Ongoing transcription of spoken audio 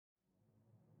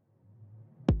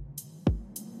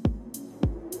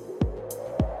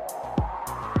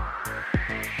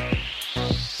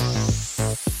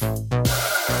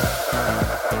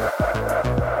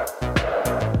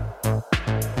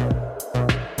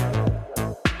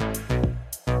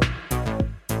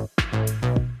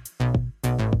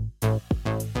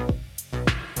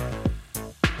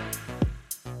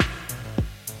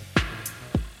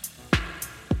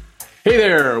Hey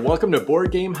there, welcome to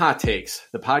Board Game Hot Takes,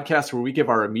 the podcast where we give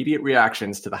our immediate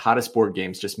reactions to the hottest board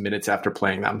games just minutes after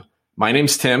playing them. My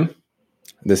name's Tim.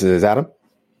 This is Adam.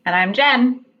 And I'm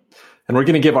Jen. And we're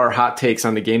going to give our hot takes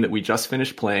on the game that we just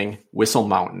finished playing, Whistle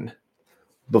Mountain.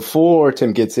 Before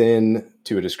Tim gets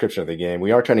into a description of the game,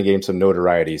 we are trying to gain some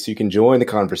notoriety, so you can join the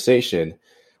conversation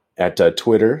at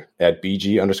Twitter at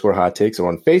BG_Hot Takes or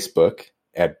on Facebook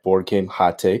at Board Game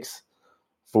Hot Takes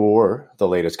for the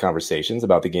latest conversations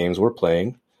about the games we're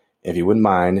playing. If you wouldn't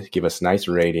mind, give us a nice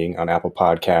rating on Apple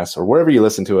Podcasts or wherever you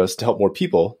listen to us to help more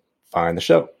people find the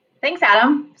show. Thanks,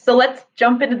 Adam. So let's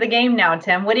jump into the game now,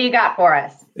 Tim. What do you got for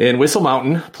us? In Whistle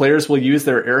Mountain, players will use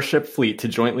their airship fleet to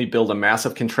jointly build a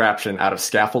massive contraption out of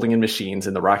scaffolding and machines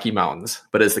in the Rocky Mountains.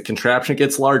 But as the contraption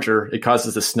gets larger, it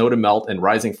causes the snow to melt and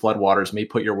rising floodwaters may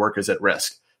put your workers at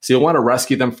risk. So you'll want to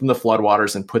rescue them from the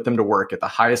floodwaters and put them to work at the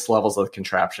highest levels of the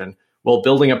contraption while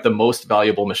building up the most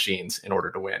valuable machines in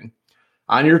order to win.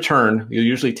 On your turn, you'll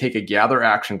usually take a gather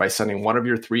action by sending one of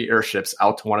your 3 airships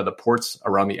out to one of the ports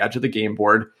around the edge of the game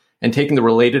board and taking the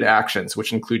related actions,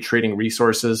 which include trading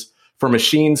resources for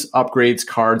machines, upgrades,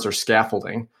 cards, or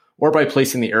scaffolding, or by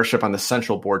placing the airship on the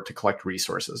central board to collect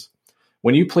resources.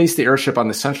 When you place the airship on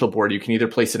the central board, you can either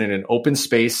place it in an open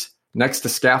space next to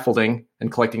scaffolding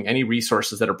and collecting any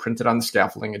resources that are printed on the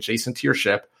scaffolding adjacent to your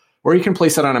ship, or you can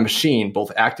place it on a machine,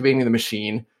 both activating the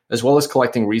machine as well as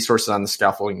collecting resources on the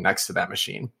scaffolding next to that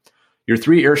machine. Your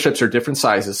 3 airships are different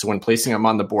sizes, so when placing them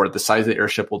on the board, the size of the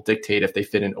airship will dictate if they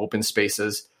fit in open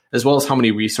spaces, as well as how many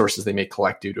resources they may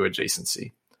collect due to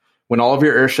adjacency. When all of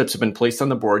your airships have been placed on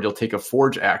the board, you'll take a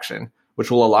forge action, which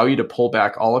will allow you to pull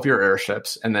back all of your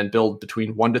airships and then build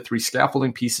between 1 to 3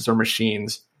 scaffolding pieces or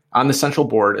machines on the central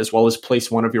board, as well as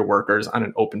place one of your workers on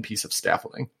an open piece of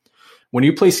scaffolding. When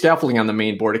you place scaffolding on the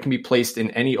main board, it can be placed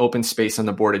in any open space on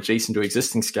the board adjacent to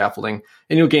existing scaffolding,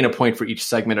 and you'll gain a point for each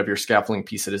segment of your scaffolding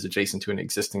piece that is adjacent to an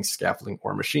existing scaffolding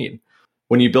or machine.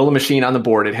 When you build a machine on the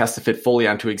board, it has to fit fully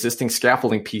onto existing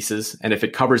scaffolding pieces, and if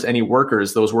it covers any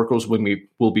workers, those workers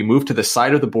will be moved to the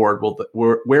side of the board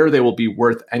where they will be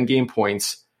worth endgame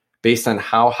points based on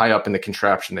how high up in the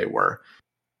contraption they were.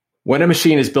 When a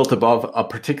machine is built above a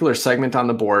particular segment on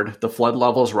the board, the flood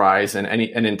levels rise and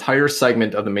an entire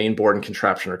segment of the main board and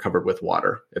contraption are covered with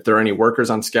water. If there are any workers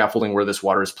on scaffolding where this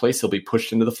water is placed, they'll be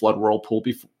pushed into the flood whirlpool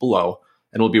below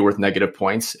and will be worth negative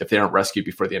points if they aren't rescued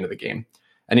before the end of the game.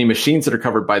 Any machines that are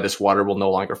covered by this water will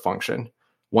no longer function.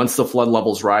 Once the flood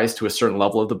levels rise to a certain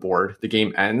level of the board, the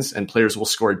game ends and players will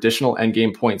score additional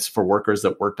endgame points for workers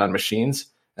that worked on machines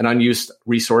and unused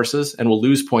resources, and will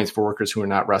lose points for workers who are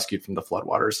not rescued from the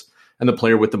floodwaters. And the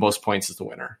player with the most points is the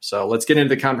winner. So let's get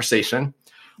into the conversation.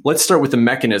 Let's start with the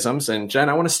mechanisms. And Jen,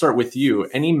 I want to start with you.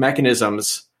 Any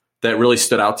mechanisms that really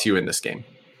stood out to you in this game?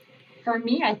 For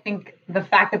me, I think the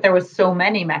fact that there was so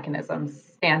many mechanisms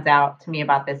stands out to me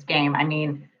about this game. I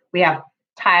mean, we have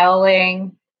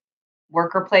tiling,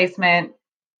 worker placement,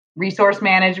 resource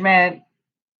management,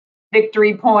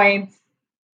 victory points,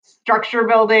 structure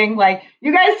building. Like,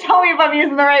 you guys tell me if I'm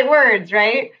using the right words,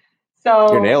 right?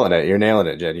 So You're nailing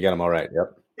it, Jen. You got them all right.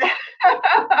 Yep.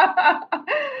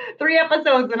 3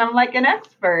 episodes and I'm like an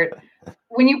expert.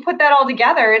 When you put that all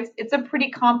together, it's a pretty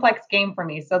complex game for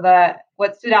me. So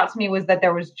what stood out to me was that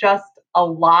there was just a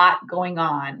lot going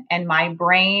on, and my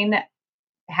brain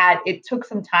it took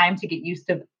some time to get used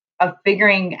to of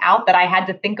figuring out that I had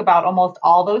to think about almost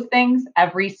all those things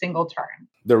every single turn.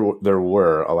 There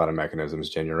were a lot of mechanisms,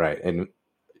 Jen. You're right, and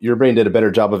your brain did a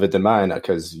better job of it than mine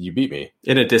because you beat me.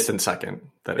 In a distant second,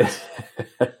 that is.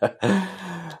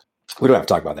 We don't have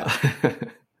to talk about that.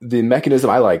 The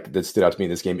mechanism I like that stood out to me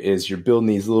in this game is you're building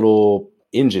these little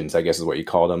engines, I guess is what you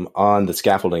call them, on the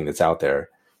scaffolding that's out there.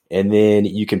 And then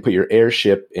you can put your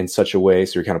airship in such a way,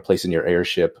 so you're kind of placing your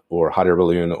airship or hot air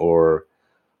balloon, or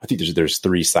I think there's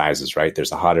 3 sizes, right?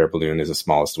 There's a hot air balloon is the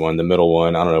smallest one. The middle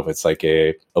one, I don't know if it's like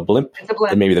a blimp. It's a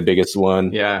blimp. And maybe the biggest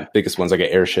one. Yeah. Biggest one's like an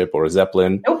airship or a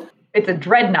Zeppelin. Nope. It's a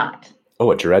dreadnought.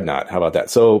 Oh, a dreadnought. How about that?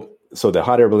 So the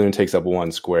hot air balloon takes up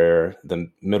 1 square.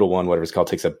 The middle one, whatever it's called,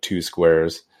 takes up 2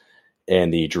 squares.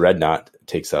 And the dreadnought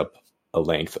takes up a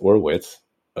length or width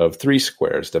of 3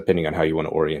 squares, depending on how you want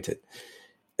to orient it.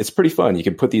 It's pretty fun. You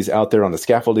can put these out there on the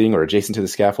scaffolding or adjacent to the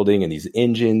scaffolding and these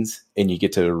engines, and you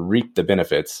get to reap the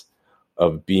benefits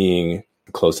of being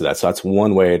close to that. So that's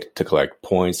one way to collect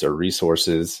points or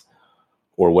resources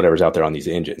or whatever's out there on these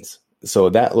engines. So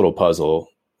that little puzzle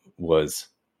was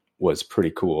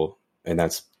pretty cool. And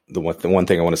that's the one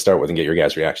thing I want to start with and get your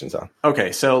guys' reactions on.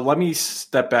 Okay, so let me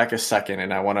step back a second,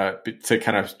 and I want to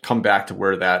kind of come back to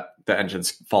where the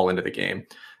engines fall into the game.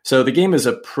 So the game is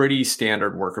a pretty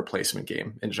standard worker placement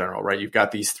game in general, right? You've got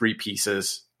these 3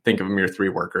 pieces think of them your 3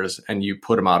 workers, and you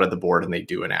put them out of the board and they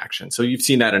do an action. So you've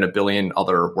seen that in a billion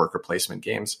other worker placement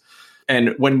games.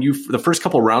 And when the first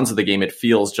couple rounds of the game, it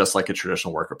feels just like a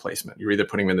traditional worker placement. You're either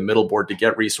putting them in the middle board to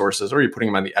get resources, or you're putting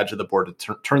them on the edge of the board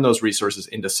to turn those resources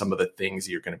into some of the things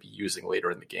you're going to be using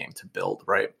later in the game to build,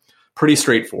 right? Pretty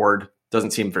straightforward.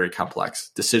 Doesn't seem very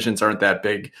complex. Decisions aren't that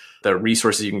big. The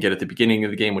resources you can get at the beginning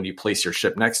of the game when you place your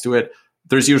ship next to it,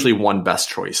 there's usually one best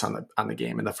choice on the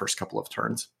game in the first couple of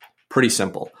turns. Pretty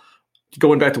simple.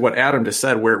 Going back to what Adam just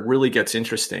said, where it really gets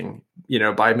interesting,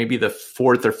 by maybe the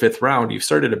 4th or 5th round, you've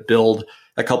started to build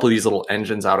a couple of these little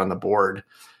engines out on the board.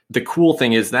 The cool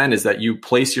thing is that you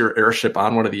place your airship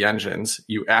on one of the engines,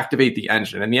 you activate the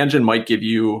engine, and the engine might give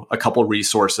you a couple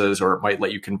resources, or it might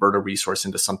let you convert a resource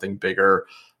into something bigger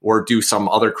or do some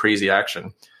other crazy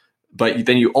action. But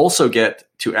then you also get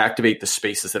to activate the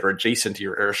spaces that are adjacent to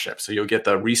your airship. So you'll get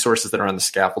the resources that are on the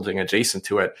scaffolding adjacent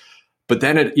to it. But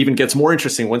then it even gets more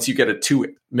interesting once you get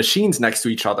 2 machines next to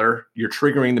each other. You're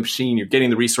triggering the machine, you're getting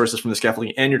the resources from the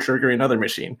scaffolding, and you're triggering another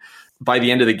machine. By the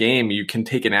end of the game, you can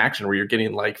take an action where you're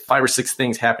getting like 5 or 6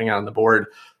 things happening on the board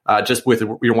just with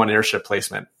your one airship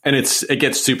placement. And it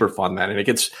gets super fun then. And it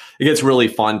gets really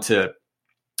fun to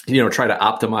try to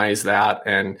optimize that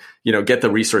and, get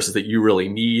the resources that you really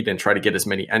need and try to get as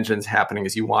many engines happening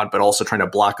as you want, but also trying to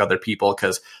block other people.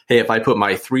 Because, hey, if I put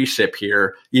my 3 ship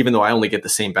here, even though I only get the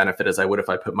same benefit as I would if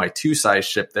I put my 2-size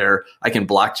ship there, I can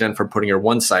block Jen from putting her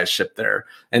 1-size ship there.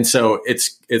 And so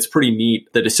it's pretty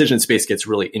neat. The decision space gets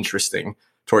really interesting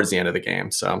towards the end of the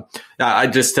game. So I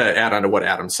just to add on to what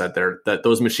Adam said there, that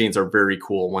those machines are very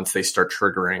cool. Once they start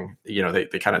triggering,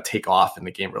 they kind of take off and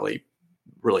the game really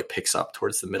picks up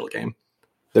towards the middle game.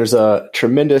 There's a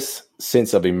tremendous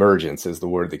sense of emergence is the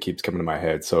word that keeps coming to my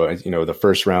head. So, the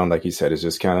first round, like you said, is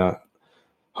just kind of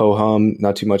ho-hum,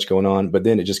 not too much going on, but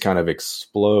then it just kind of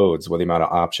explodes with the amount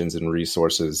of options and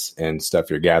resources and stuff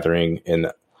you're gathering and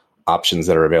options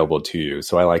that are available to you.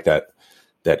 So I like that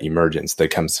emergence that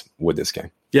comes with this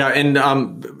game. Yeah,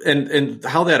 and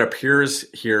how that appears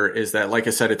here is that, like I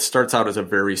said, it starts out as a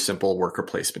very simple worker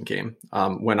placement game.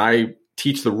 When I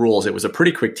teach the rules, it was a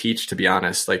pretty quick teach, to be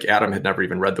honest. Like Adam had never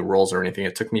even read the rules or anything.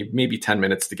 It took me maybe 10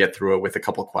 minutes to get through it with a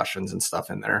couple of questions and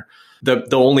stuff in there. The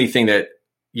only thing that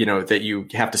you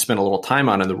have to spend a little time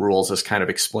on in the rules is kind of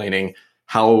explaining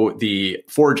how the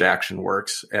forge action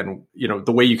works and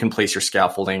the way you can place your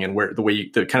scaffolding and where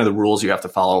the kind of the rules you have to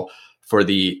follow for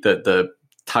the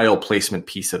tile placement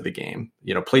piece of the game.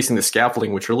 Placing the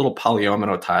scaffolding, which are little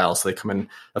polyomino tiles. So they come in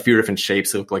a few different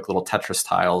shapes. They look like little Tetris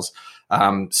tiles.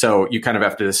 So you kind of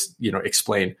have to just,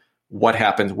 explain what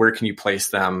happens, where can you place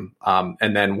them?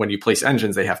 And then when you place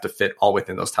engines, they have to fit all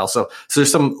within those tiles. So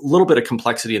there's some little bit of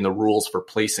complexity in the rules for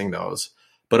placing those.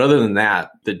 But other than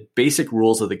that, the basic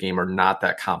rules of the game are not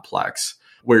that complex.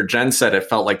 Where Jen said it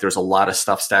felt like there's a lot of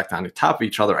stuff stacked on top of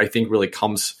each other, I think really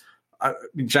comes,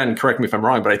 Jen, correct me if I'm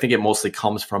wrong, but I think it mostly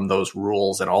comes from those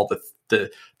rules and all the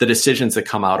decisions that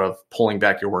come out of pulling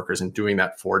back your workers and doing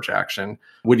that forge action.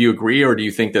 Would you agree, or do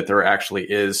you think that there actually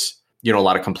is, a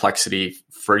lot of complexity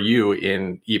for you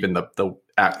in even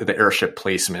the airship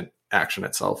placement action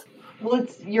itself? Well,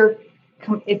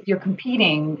 if you're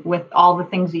competing with all the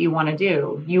things that you want to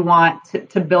do, you want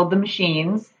to build the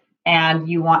machines, and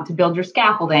you want to build your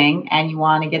scaffolding, and you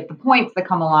want to get the points that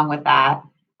come along with that,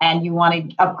 and you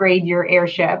want to upgrade your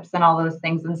airships and all those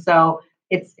things. And so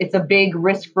it's a big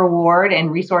risk reward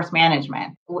and resource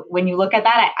management. When you look at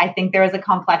that, I think there is a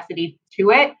complexity to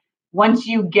it. Once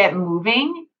you get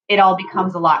moving, it all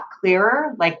becomes a lot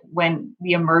clearer. Like when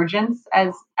the emergence,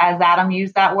 as Adam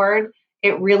used that word,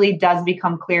 it really does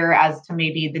become clear as to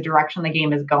maybe the direction the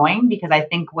game is going. Because I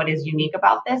think what is unique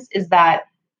about this is that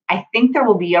I think there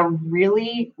will be a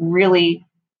really, really,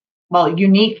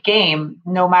 unique game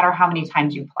no matter how many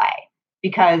times you play,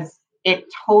 because it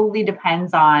totally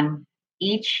depends on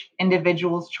each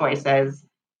individual's choices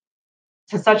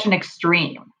to such an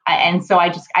extreme. And so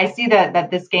I see that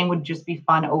this game would just be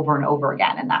fun over and over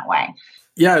again in that way.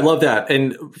 Yeah, I love that.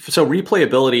 And so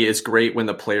replayability is great when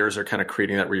the players are kind of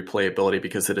creating that replayability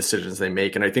because of the decisions they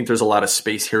make. And I think there's a lot of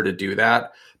space here to do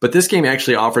that. But this game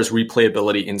actually offers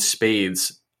replayability in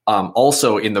spades,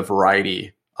 also in the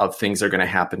variety of things that are going to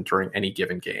happen during any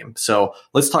given game. So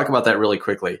let's talk about that really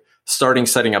quickly.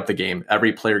 Setting up the game,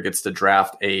 every player gets to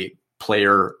draft a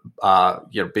player,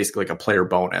 basically like a player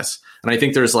bonus. And I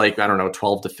think there's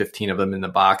 12 to 15 of them in the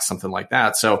box, something like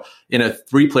that. So in a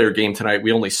 3-player game tonight,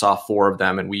 we only saw 4 of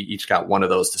them, and we each got one of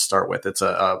those to start with. It's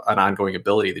an ongoing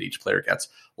ability that each player gets.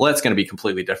 Well, that's going to be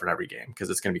completely different every game because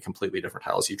it's going to be completely different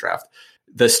tiles you draft.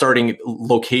 The starting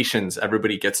locations,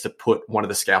 everybody gets to put one of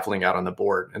the scaffolding out on the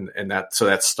board, and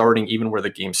that's starting even where the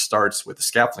game starts with the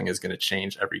scaffolding is going to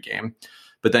change every game.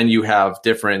 But then you have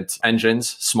different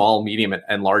engines, small, medium,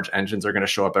 and large engines are going to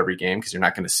show up every game because you're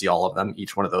not going to see all of them.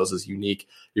 Each one of those is unique.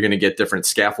 You're going to get different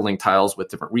scaffolding tiles with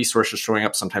different resources showing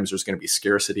up. Sometimes there's going to be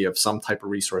scarcity of some type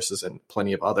of resources and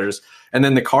plenty of others. And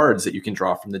then the cards that you can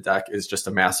draw from the deck is just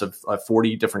a massive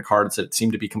 40 different cards that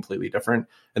seem to be completely different,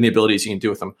 and the abilities you can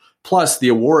do with them. Plus the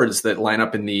awards that line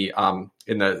up in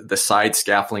the side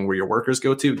scaffolding where your workers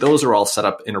go to, those are all set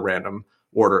up in a random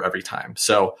order every time.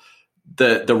 So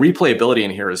the replayability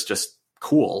in here is just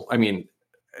cool. I mean,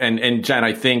 and Jen,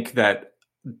 I think that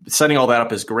setting all that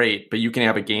up is great, but you can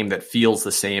have a game that feels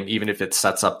the same, even if it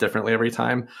sets up differently every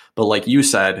time. But like you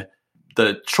said,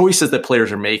 the choices that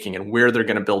players are making and where they're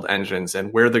going to build engines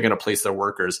and where they're going to place their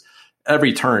workers,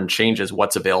 every turn changes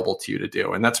what's available to you to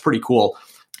do. And that's pretty cool.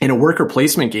 In a worker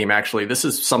placement game, actually, this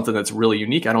is something that's really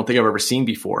unique. I don't think I've ever seen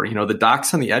before. The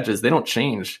docks on the edges, they don't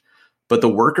change. But the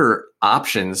worker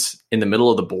options in the middle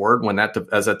of the board,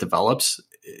 as that develops,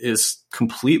 is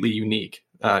completely unique.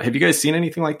 Have you guys seen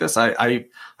anything like this? I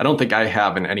don't think I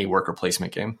have in any worker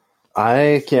placement game.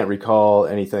 I can't recall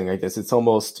anything like this. It's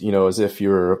almost, as if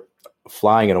you're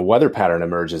flying and a weather pattern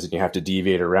emerges and you have to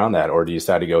deviate around that, or do you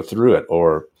decide to go through it?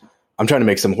 Or I'm trying to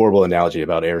make some horrible analogy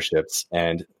about airships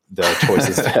and the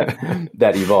choices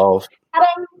that evolve.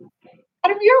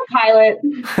 Adam, you're a pilot.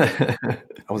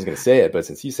 I wasn't going to say it, but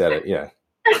since you said it, yeah.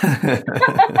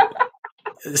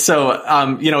 So,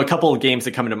 a couple of games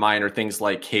that come to mind are things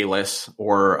like Caelus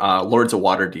or Lords of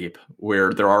Waterdeep,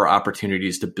 where there are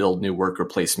opportunities to build new worker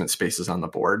placement spaces on the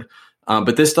board.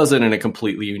 But this does it in a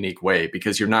completely unique way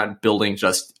because you're not building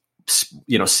just,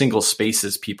 single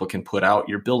spaces people can put out.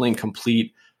 You're building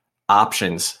complete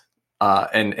options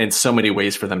and so many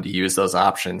ways for them to use those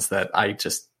options that I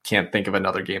just can't think of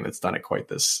another game that's done it quite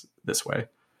this way.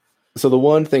 So the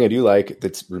one thing I do like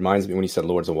that reminds me when you said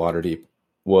Lords of Waterdeep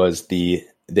was the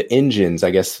engines,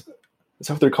 I guess. Is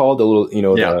that what they're called? The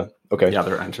little, yeah. Okay. Yeah,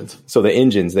 they're engines. So the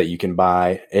engines that you can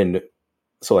buy. And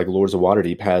so like Lords of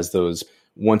Waterdeep has those,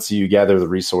 once you gather the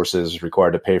resources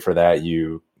required to pay for that,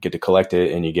 you get to collect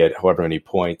it and you get however many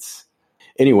points.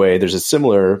 Anyway, there's a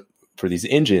similar for these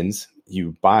engines.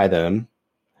 You buy them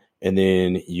and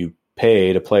then you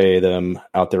pay to play them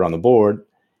out there on the board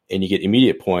and you get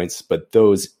immediate points, but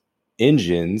those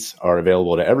engines are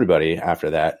available to everybody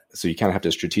after that. So you kind of have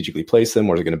to strategically place them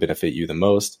where they're going to benefit you the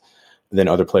most. And then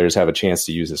other players have a chance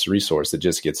to use this resource that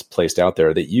just gets placed out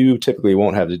there that you typically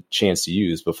won't have the chance to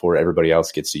use before everybody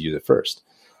else gets to use it first.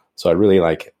 So I really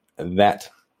like that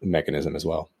mechanism as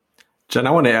well. Jen,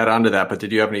 I want to add on to that, but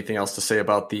did you have anything else to say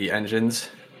about the engines?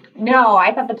 No,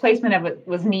 I thought the placement of it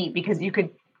was neat because you could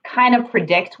kind of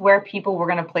predict where people were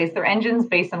going to place their engines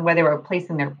based on where they were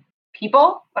placing their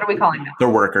people. What are we calling them? They're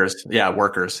workers. Yeah,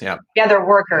 workers. Yeah. Yeah, they're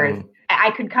workers.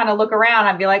 I could kind of look around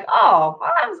and be like, oh,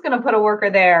 well, I'm just going to put a worker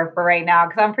there for right now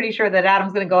because I'm pretty sure that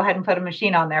Adam's going to go ahead and put a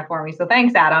machine on there for me. So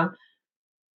thanks, Adam.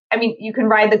 I mean, you can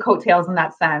ride the coattails in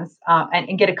that sense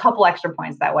and get a couple extra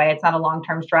points that way. It's not a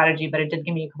long-term strategy, but it did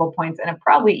give me a couple points, and it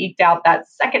probably eked out that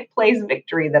second place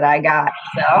victory that I got.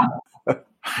 So.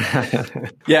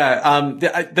 Yeah,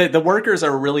 the workers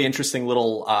are a really interesting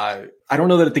little. I don't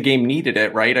know that the game needed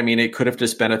it, right? I mean, it could have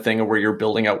just been a thing where you're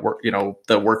building out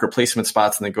the worker placement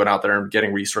spots and then going out there and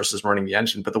getting resources, running the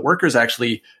engine. But the workers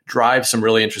actually drive some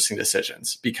really interesting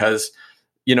decisions because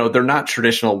they're not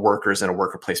traditional workers in a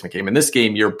worker placement game. In this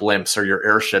game, your blimps or your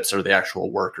airships are the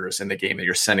actual workers in the game that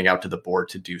you're sending out to the board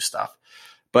to do stuff.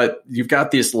 But you've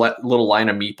got these little line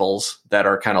of meeples that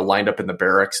are kind of lined up in the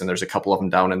barracks, and there's a couple of them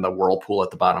down in the whirlpool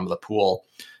at the bottom of the pool.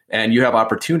 And you have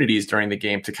opportunities during the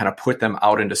game to kind of put them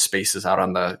out into spaces out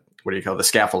on the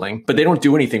scaffolding. But they don't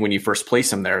do anything when you first place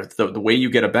them there. The way you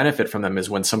get a benefit from them is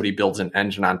when somebody builds an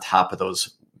engine on top of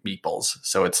those meeples.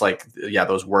 So it's like, yeah,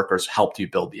 those workers helped you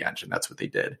build the engine. That's what they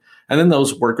did. And then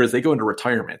those workers, they go into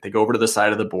retirement. They go over to the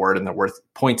side of the board and they're worth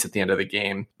points at the end of the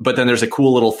game. But then there's a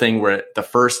cool little thing where the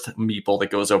first meeple that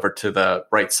goes over to the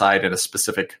right side in a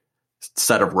specific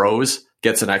set of rows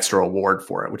gets an extra award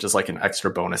for it, which is like an extra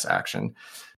bonus action.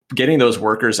 Getting those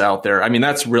workers out there, I mean,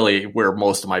 that's really where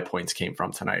most of my points came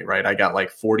from tonight, right? I got like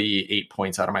 48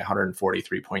 points out of my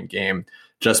 143 point game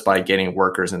just by getting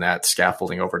workers in that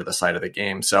scaffolding over to the side of the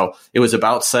game. So it was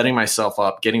about setting myself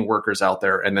up, getting workers out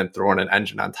there, and then throwing an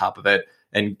engine on top of it.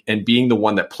 and being the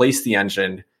one that placed the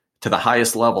engine to the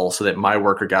highest level so that my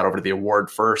worker got over to the award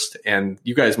first. And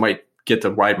you guys might get to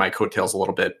ride my coattails a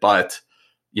little bit, but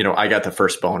I got the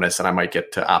first bonus and I might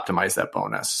get to optimize that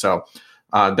bonus. So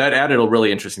that added a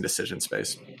really interesting decision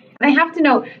space. And I have to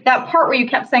know, that part where you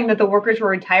kept saying that the workers were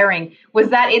retiring, was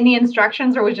that in the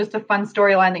instructions or was just a fun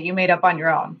storyline that you made up on your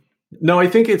own? No, I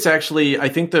think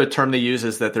the term they use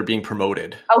is that they're being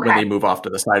promoted when they move off to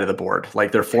the side of the board.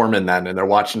 Like they're foremen then, and they're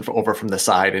watching over from the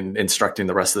side and instructing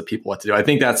the rest of the people what to do. I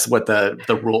think that's what the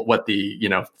rule, what the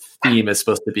theme is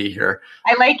supposed to be here.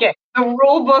 I like it. The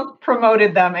rule book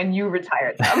promoted them and you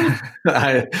retired them.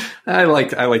 I like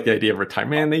the idea of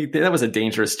retirement. Man, that was a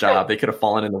dangerous job. They could have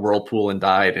fallen in the whirlpool and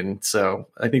died. And so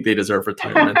I think they deserve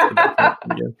retirement.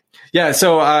 Yeah.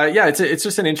 So it's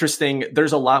just an interesting,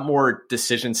 there's a lot more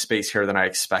decision space here than I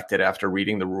expected after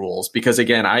reading the rules, because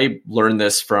again, I learned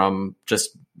this from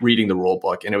just reading the rule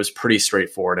book and it was pretty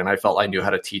straightforward. And I felt I knew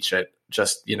how to teach it,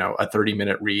 just, a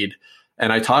 30-minute read.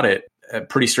 And I taught it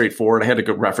pretty straightforward. I had to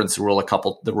go reference the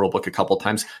rule book a couple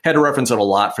times. I had to reference it a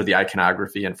lot for the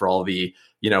iconography and for all the,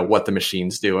 what the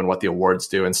machines do and what the awards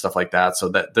do and stuff like that. So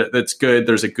that's good.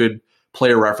 There's a good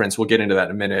player reference. We'll get into that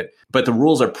in a minute, but the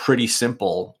rules are pretty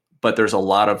simple, but there's a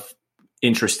lot of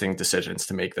interesting decisions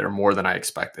to make there, more than I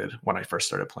expected when I first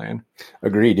started playing.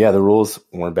 Agreed. Yeah. The rules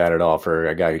weren't bad at all for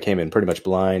a guy who came in pretty much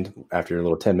blind after a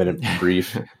little 10-minute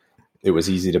brief. It was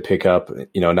easy to pick up,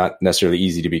 not necessarily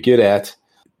easy to be good at.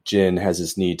 Jen has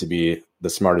this need to be the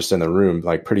smartest in the room.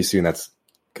 Like pretty soon that's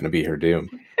going to be her doom.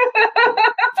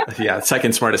 Yeah.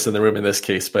 Second smartest in the room in this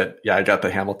case, but yeah, I got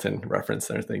the Hamilton reference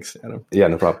there. Thanks, Adam. Yeah,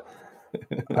 no problem.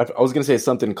 I was going to say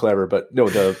something clever, but no,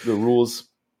 the rules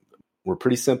were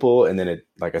pretty simple. And then it,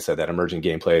 like I said, that emergent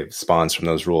gameplay spawns from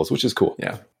those rules, which is cool.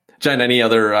 Yeah. Jen, any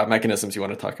other mechanisms you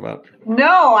want to talk about?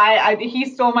 No, he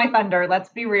stole my thunder. Let's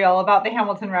be real about the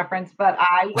Hamilton reference, but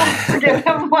I will forgive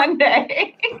him one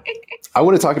day. I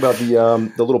want to talk about the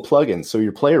little plugin. So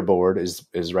your player board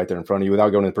is right there in front of you.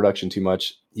 Without going into production too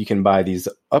much, you can buy these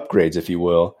upgrades, if you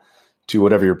will, to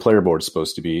whatever your player board is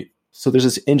supposed to be. So there's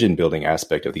this engine building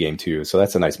aspect of the game too. So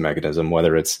that's a nice mechanism,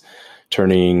 whether it's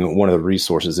turning one of the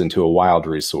resources into a wild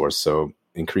resource, so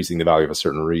increasing the value of a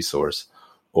certain resource.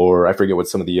 Or I forget what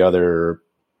some of the other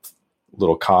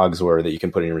little cogs were that you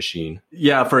can put in your machine.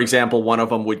 Yeah, for example, one of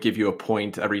them would give you a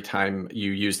point every time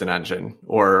you used an engine.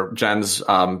 Or Jen's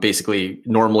basically,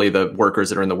 normally the workers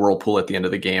that are in the whirlpool at the end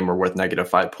of the game are worth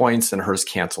 -5 points, and hers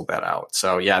canceled that out.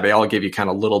 So yeah, they all give you kind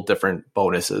of little different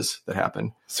bonuses that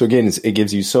happen. So again, it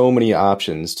gives you so many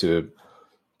options to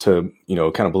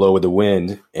kind of blow with the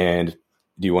wind. And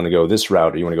do you want to go this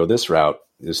route or do you want to go this route?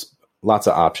 There's lots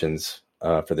of options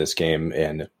for this game,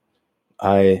 and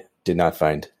I did not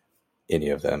find any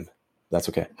of them. That's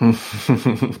okay.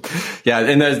 Yeah,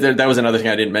 and that was another thing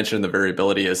I didn't mention in the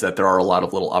variability, is that there are a lot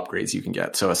of little upgrades you can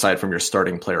get. So aside from your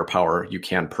starting player power, you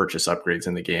can purchase upgrades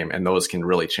in the game, and those can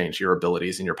really change your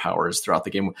abilities and your powers throughout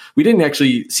the game. We didn't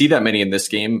actually see that many in this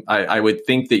game. I would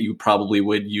think that you probably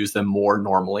would use them more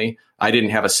normally. I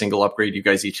didn't have a single upgrade. You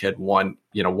guys each had one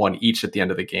each at the end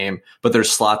of the game, but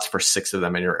there's slots for 6 of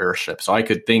them in your airship. So I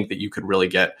could think that you could really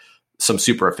get some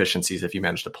super efficiencies if you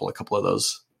managed to pull a couple of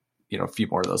those, a few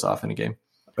more of those off in a game.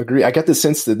 Agree. I got the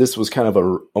sense that this was kind of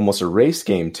almost a race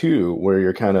game too, where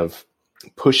you're kind of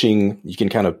you can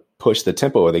kind of push the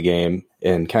tempo of the game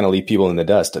and kind of leave people in the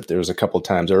dust. If there was a couple of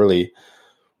times early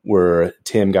where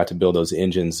Tim got to build those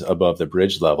engines above the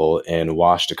bridge level and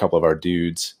washed a couple of our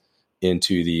dudes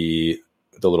into the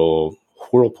little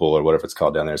whirlpool or whatever it's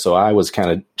called down there. So I was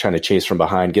kind of trying to chase from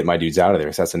behind, get my dudes out of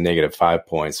there. So that's a -5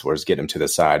 points, whereas getting them to the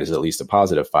side is at least a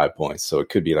 +5 points. So it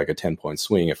could be like a 10-point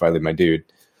swing if I leave my dude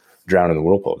drown in the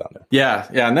whirlpool down there. Yeah.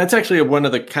 And that's actually one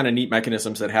of the kind of neat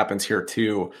mechanisms that happens here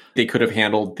too. They could have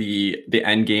handled the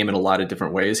end game in a lot of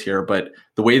different ways here, but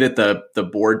the way that the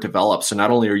board develops, so not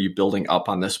only are you building up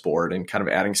on this board and kind of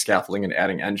adding scaffolding and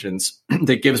adding engines,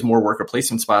 that gives more worker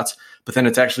placement spots, but then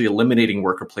it's actually eliminating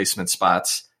worker placement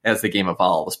spots as the game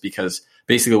evolves, because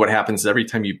basically what happens is every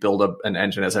time you build up an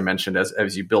engine, as I mentioned,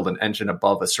 as you build an engine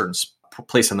above a certain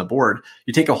place on the board,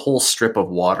 you take a whole strip of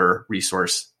water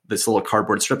resource, this little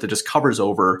cardboard strip that just covers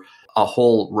over a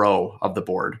whole row of the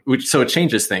board, so it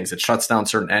changes things. It shuts down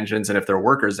certain engines, and if there are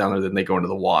workers down there, then they go into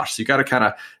the wash. So you got to kind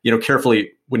of,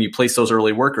 carefully, when you place those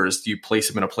early workers, do you place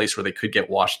them in a place where they could get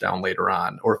washed down later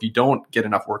on? Or if you don't get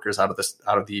enough workers out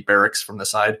of the barracks from the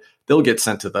side, they'll get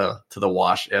sent to the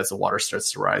wash as the water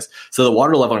starts to rise. So the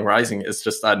water leveling rising is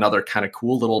just another kind of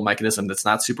cool little mechanism that's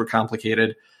not super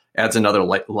complicated. Adds another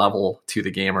level to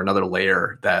the game, or another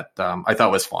layer that I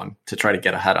thought was fun to try to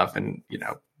get ahead of and,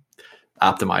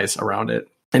 optimize around it.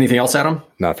 Anything else, Adam?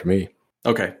 Not for me.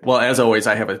 Okay. Well, as always,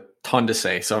 I have a ton to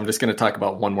say, so I'm just going to talk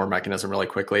about one more mechanism really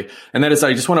quickly. And that is,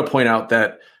 I just want to point out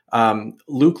that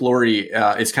Luke Laurie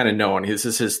is kind of known. This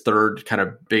is his third kind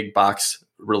of big box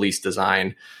release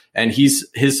design. And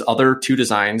his other two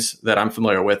designs that I'm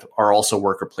familiar with are also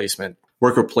worker placement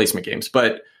games.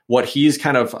 But what he's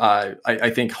kind of, I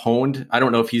think, honed, I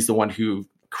don't know if he's the one who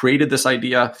created this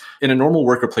idea. In a normal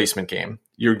worker placement game,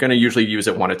 you're going to usually use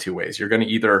it one of two ways. You're going to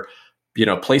either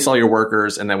place all your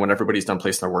workers, and then when everybody's done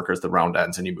placing their workers, the round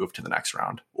ends and you move to the next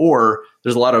round. Or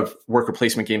there's a lot of worker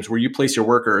placement games where you place your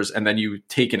workers and then you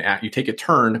take a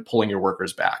turn pulling your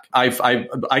workers back. I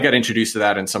got introduced to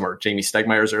that in some of Jamie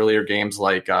Stegmeier's earlier games,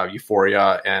 like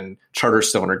Euphoria and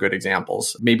Charterstone are good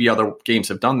examples. Maybe other games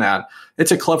have done that.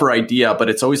 It's a clever idea, but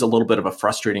it's always a little bit of a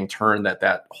frustrating turn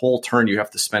that whole turn you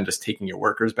have to spend just taking your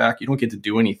workers back. You don't get to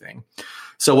do anything.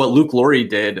 So what Luke Laurie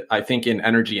did, I think in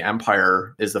Energy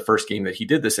Empire is the first game that he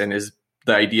did this in, is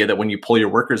the idea that when you pull your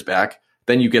workers back,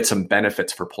 then you get some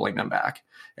benefits for pulling them back.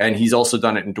 And he's also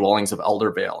done it in Dwellings of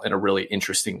Eldervale in a really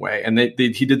interesting way. And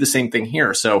he did the same thing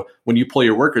here. So when you pull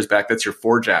your workers back, that's your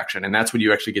forge action. And that's when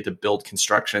you actually get to build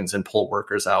constructions and pull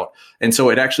workers out. And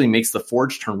so it actually makes the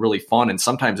forge turn really fun. And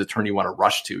sometimes a turn you want to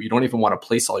rush to. You don't even want to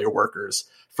place all your workers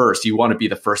first. You want to be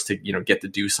the first to, get to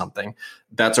do something.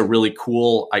 That's a really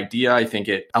cool idea. I think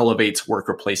it elevates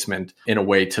worker placement in a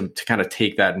way to kind of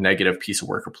take that negative piece of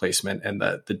worker placement and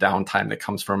the downtime that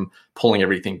comes from pulling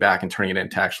everything back and turning it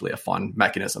into actually a fun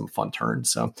mechanism, fun turn.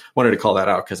 So wanted to call that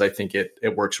out because I think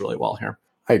it works really well here.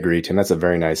 I agree, Tim. That's a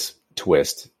very nice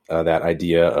twist. That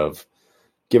idea of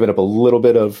giving up a little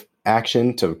bit of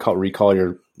action to recall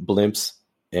your blimps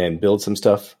and build some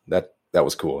stuff. That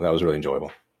was cool. That was really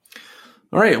enjoyable.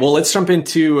 All right, well, let's jump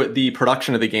into the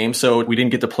production of the game. So we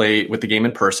didn't get to play with the game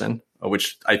in person,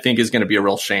 which I think is going to be a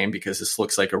real shame because this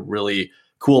looks like a really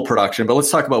cool production. But let's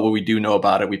talk about what we do know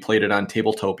about it. We played it on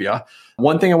Tabletopia.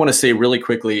 One thing I want to say really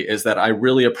quickly is that I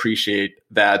really appreciate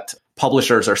that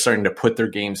publishers are starting to put their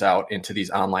games out into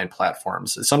these online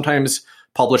platforms. Sometimes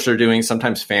publishers are doing,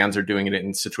 sometimes fans are doing it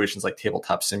in situations like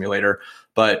Tabletop Simulator.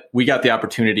 But we got the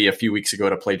opportunity a few weeks ago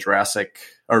to play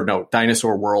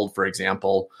Dinosaur World, for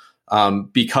example,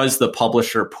 because the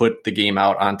publisher put the game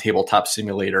out on Tabletop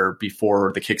Simulator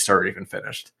before the Kickstarter even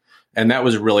finished. And that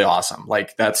was really awesome.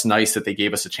 Like, that's nice that they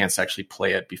gave us a chance to actually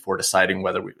play it before deciding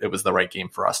whether it was the right game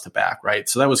for us to back, right?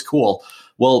 So that was cool.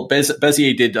 Well,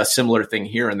 Bezier did a similar thing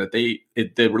here in that the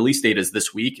release date is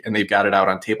this week, and they've got it out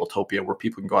on Tabletopia where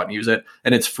people can go out and use it.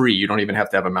 And it's free. You don't even have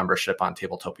to have a membership on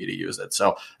Tabletopia to use it.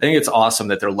 So I think it's awesome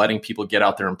that they're letting people get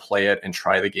out there and play it and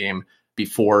try the game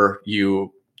before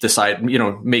you decide,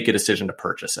 make a decision to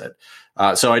purchase it.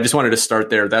 So I just wanted to start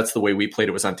there. That's the way we played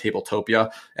it, was on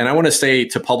Tabletopia. And I want to say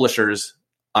to publishers,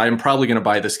 I'm probably going to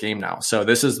buy this game now. So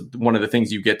this is one of the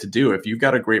things you get to do. If you've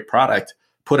got a great product,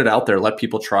 put it out there, let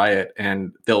people try it,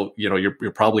 and they'll, you're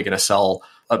probably going to sell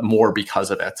more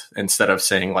because of it, instead of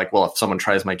saying like, well, if someone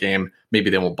tries my game, maybe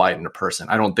they won't buy it in person.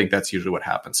 I don't think that's usually what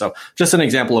happens. So just an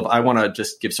example of, I want to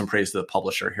just give some praise to the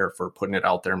publisher here for putting it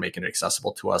out there and making it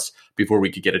accessible to us before we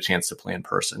could get a chance to play in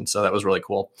person. So that was really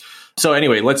cool. So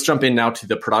anyway, let's jump in now to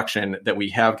the production that we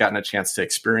have gotten a chance to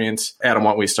experience. Adam,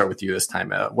 why don't we start with you this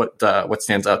time? What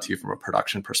stands out to you from a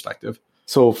production perspective?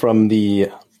 So from the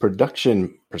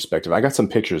production perspective, I got some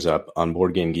pictures up on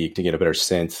Board Game Geek to get a better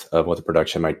sense of what the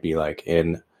production might be like.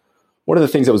 And one of the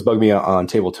things that was bugging me on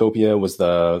Tabletopia was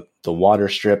the water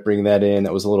strip, bringing that in.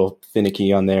 That was a little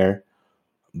finicky on there.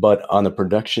 But on the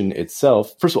production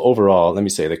itself, first of all, overall, let me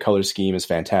say the color scheme is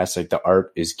fantastic. The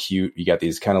art is cute. You got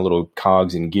these kind of little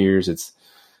cogs and gears. It's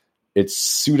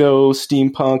pseudo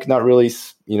steampunk, not really,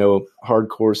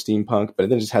 hardcore steampunk, but it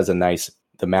then just has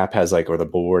the map has or the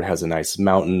board has a nice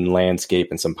mountain landscape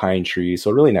and some pine trees.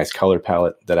 So a really nice color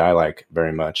palette that I like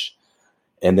very much.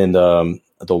 And then the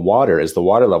water, as the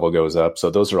water level goes up,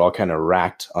 so those are all kind of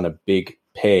racked on a big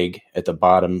peg at the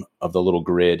bottom of the little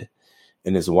grid.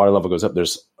 And as the water level goes up,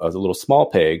 there's a little small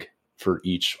peg for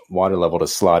each water level to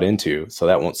slot into, so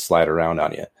that won't slide around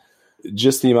on you.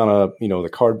 Just the amount of, the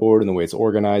cardboard and the way it's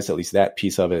organized, at least that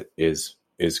piece of it is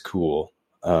cool.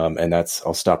 And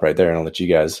I'll stop right there and I'll let you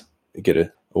guys get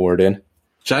a word in.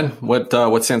 Jen,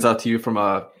 what stands out to you from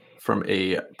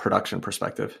a production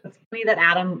perspective? It's funny that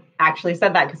Adam actually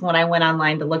said that, because when I went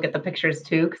online to look at the pictures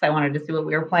too, because I wanted to see what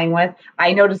we were playing with,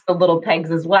 I noticed the little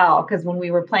pegs as well. Because when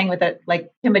we were playing with it,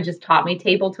 like Tim had just taught me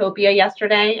Tabletopia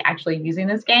yesterday, actually using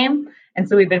this game. And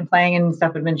so we've been playing and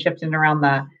stuff had been shifting around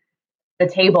the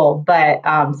table. But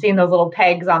seeing those little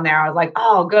pegs on there, I was like,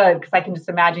 oh, good. Because I can just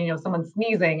imagine, someone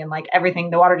sneezing and like everything,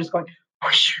 the water just going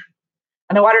whoosh.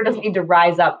 And the water doesn't need to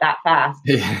rise up that fast.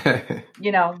 Yeah.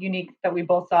 Unique that we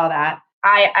both saw that.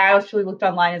 I actually looked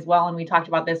online as well, and we talked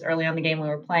about this early on in the game we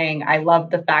were playing. I love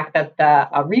the fact that the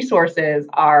resources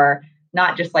are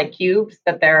not just like cubes,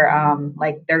 that they're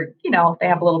they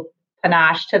have a little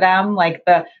panache to them. Like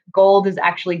the gold is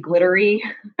actually glittery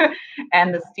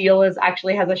and the steel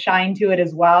actually has a shine to it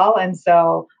as well. And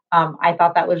so I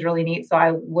thought that was really neat. So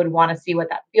I would want to see what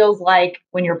that feels like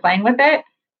when you're playing with it.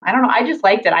 I don't know. I just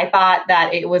liked it. I thought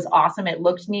that it was awesome. It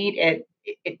looked neat. It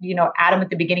Adam at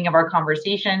the beginning of our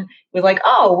conversation was like,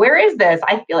 oh, where is this?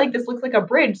 I feel like this looks like a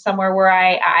bridge somewhere where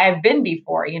I've been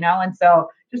before, And so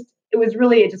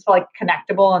it just felt like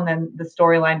connectable. And then the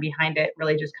storyline behind it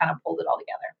really just kind of pulled it all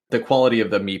together. The quality of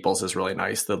the meeples is really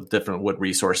nice. The different wood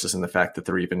resources and the fact that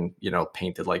they're even,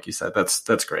 painted, like you said,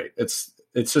 that's great. It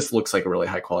just looks like a really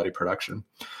high quality production.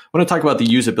 I want to talk about the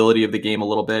usability of the game a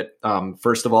little bit.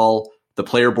 First of all, the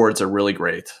player boards are really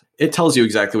great. It tells you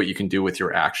exactly what you can do with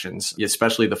your actions,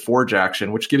 especially the forge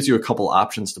action, which gives you a couple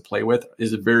options to play with,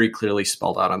 is very clearly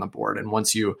spelled out on the board. And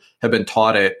once you have been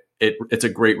taught it's a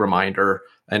great reminder.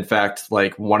 In fact,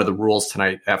 like one of the rules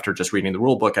tonight, after just reading the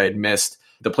rule book, I had missed,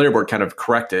 the player board kind of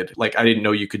corrected. Like I didn't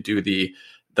know you could do the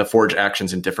forge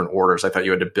actions in different orders. I thought you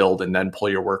had to build and then pull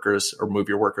your workers or move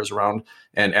your workers around.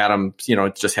 And Adam,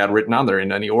 just had written on there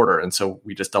in any order. And so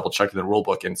we just double checked in the rule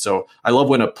book. And so I love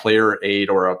when a player aid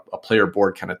or a player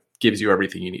board kind of gives you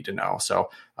everything you need to know. So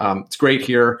it's great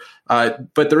here. But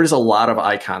there is a lot of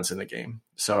icons in the game.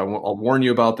 So I'll warn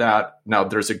you about that. Now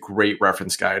there's a great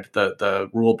reference guide. The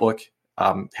rule book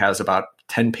has about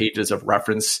 10 pages of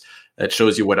reference. It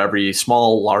shows you what every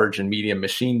small, large, and medium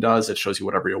machine does. It shows you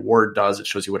what every award does. It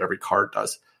shows you what every card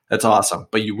does. That's awesome,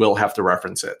 but you will have to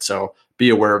reference it. So be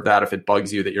aware of that if it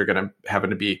bugs you that you're going to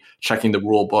having to be checking the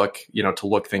rule book, to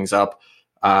look things up.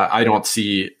 I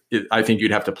think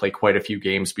you'd have to play quite a few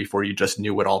games before you just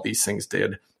knew what all these things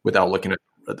did without looking at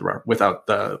without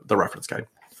the reference guide.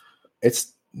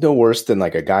 It's no worse than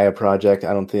like a Gaia project,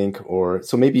 I don't think. Or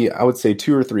so maybe I would say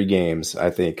 2 or 3 games, I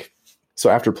think. So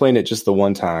after playing it just the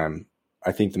one time,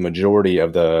 I think the majority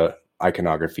of the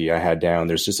iconography I had down,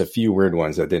 there's just a few weird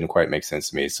ones that didn't quite make sense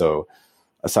to me. So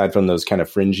aside from those kind of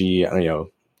fringy,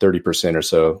 30% or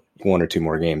so, 1 or 2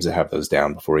 more games that have those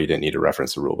down before you didn't need to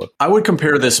reference the rulebook. I would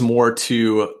compare this more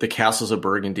to the Castles of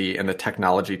Burgundy and the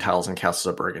technology tiles in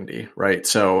Castles of Burgundy, right?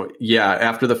 So yeah,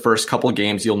 after the first couple of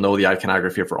games, you'll know the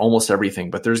iconography for almost everything,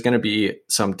 but there's going to be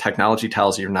some technology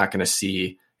tiles you're not going to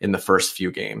see in the first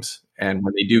few games. And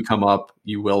when they do come up,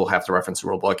 you will have to reference the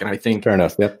rulebook. And I think fair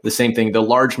enough. Yep. The same thing, the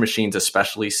large machines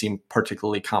especially seem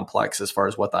particularly complex as far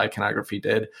as what the iconography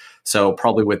did. So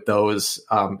probably with those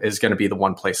is going to be the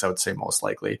one place I would say most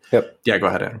likely. Yep. Yeah, go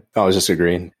ahead, Adam. I was just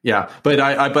agreeing. Yeah, but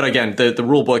but again, the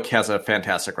rulebook has a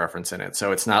fantastic reference in it.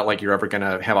 So it's not like you're ever going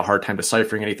to have a hard time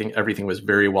deciphering anything. Everything was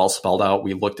very well spelled out.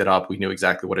 We looked it up. We knew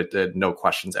exactly what it did. No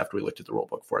questions after we looked at the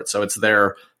rulebook for it. So it's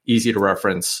there, easy to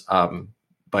reference.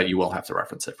 But you will have to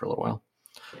reference it for a little while.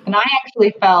 And I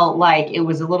actually felt like it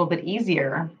was a little bit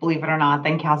easier, believe it or not,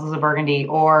 than Castles of Burgundy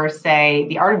or, say,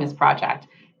 the Artemis Project,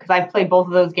 because I've played both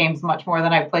of those games much more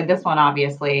than I've played this one,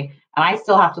 obviously. And I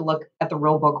still have to look at the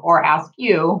rule book or ask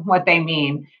you what they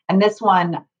mean. And this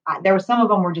one, there were some of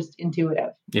them were just intuitive.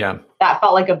 Yeah. That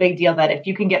felt like a big deal, that if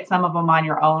you can get some of them on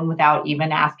your own without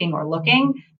even asking or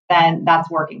looking, then that's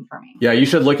working for me. Yeah, you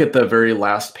should look at the very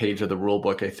last page of the rule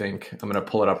book, I think. I'm going to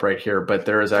pull it up right here, but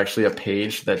there is actually a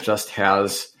page that just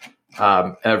has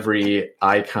every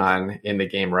icon in the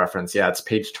game reference. Yeah, it's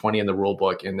page 20 in the rule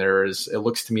book, and it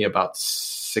looks to me about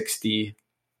 60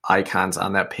 icons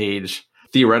on that page.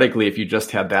 Theoretically, if you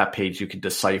just had that page, you could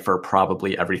decipher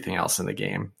probably everything else in the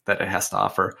game that it has to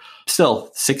offer.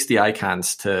 Still, 60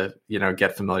 icons to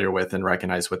get familiar with and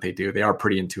recognize what they do. They are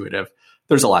pretty intuitive.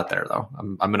 There's a lot there, though.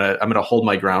 I'm gonna hold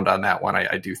my ground on that one.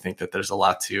 I do think that there's a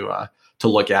lot to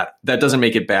look at. That doesn't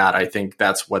make it bad. I think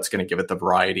that's what's going to give it the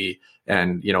variety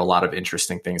and a lot of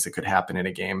interesting things that could happen in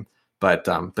a game. But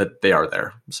they are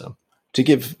there. So to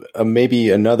give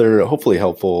maybe another hopefully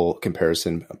helpful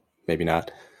comparison, maybe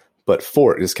not, but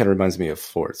Fort. This kind of reminds me of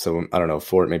Fort. So I don't know.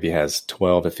 Fort maybe has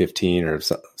 12 to 15 or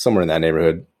somewhere in that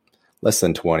neighborhood, less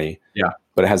than 20. Yeah.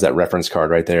 But it has that reference card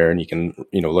right there, and you can,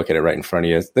 look at it right in front of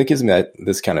you. That gives me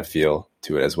this kind of feel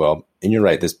to it as well. And you're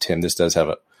right, this does have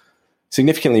a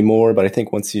significantly more, but I think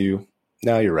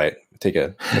you're right. Take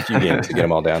a few games to get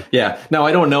them all down. Yeah. Now,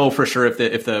 I don't know for sure if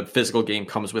the physical game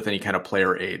comes with any kind of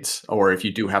player aids, or if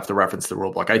you do have to reference the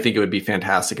rulebook. I think it would be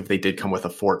fantastic if they did come with a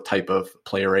Fort type of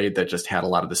player aid that just had a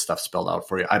lot of this stuff spelled out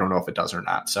for you. I don't know if it does or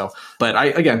not. So,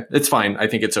 but again, it's fine. I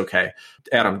think it's okay.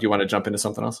 Adam, do you want to jump into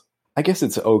something else? I guess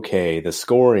it's okay. The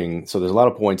scoring, so there's a lot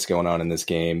of points going on in this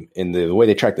game. And the way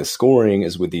they track the scoring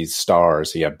is with these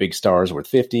stars. So you have big stars worth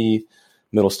 50,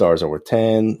 Middle stars are worth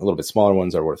 10. A little bit smaller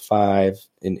ones are worth 5.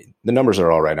 And the numbers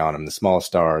are all right on them. The smallest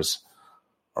stars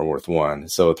are worth 1.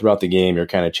 So throughout the game, you're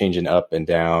kind of changing up and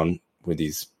down with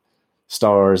these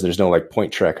stars. There's no like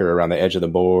point tracker around the edge of the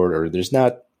board, or there's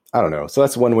not, I don't know. So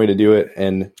that's one way to do it.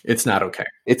 And it's not okay.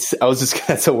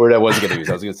 That's a word I wasn't going to use.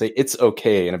 I was going to say it's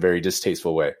okay in a very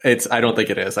distasteful way. I don't think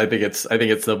it is. I think it's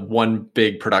the one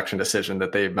big production decision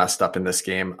that they messed up in this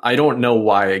game. I don't know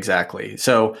why exactly.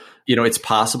 So, it's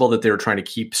possible that they were trying to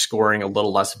keep scoring a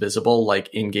little less visible, like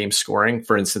in-game scoring.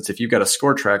 For instance, if you've got a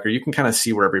score tracker, you can kind of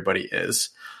see where everybody is.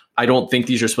 I don't think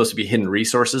these are supposed to be hidden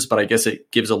resources, but I guess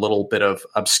it gives a little bit of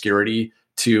obscurity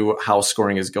to how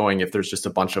scoring is going if there's just a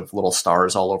bunch of little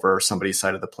stars all over somebody's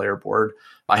side of the player board.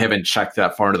 I haven't checked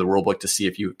that far into the rulebook to see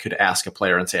if you could ask a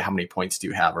player and say, how many points do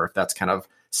you have? Or if that's kind of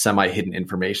semi-hidden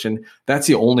information. That's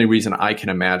the only reason I can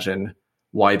imagine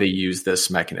why they use this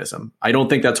mechanism. I don't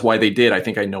think that's why they did. I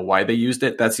think I know why they used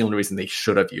it. That's the only reason they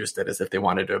should have used it, is if they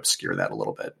wanted to obscure that a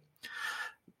little bit.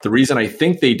 The reason I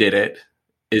think they did it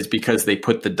is because they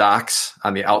put the docks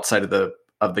on the outside of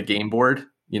the game board,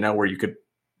 where you could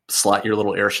slot your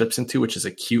little airships into, which is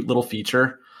a cute little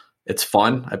feature. It's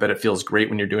fun. I bet it feels great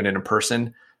when you're doing it in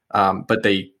person. But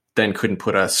they then couldn't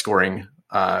put a scoring,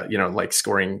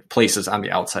 scoring places on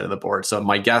the outside of the board. So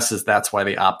my guess is that's why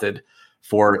they opted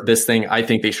for this thing. I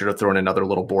think they should have thrown another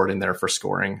little board in there for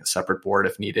scoring, a separate board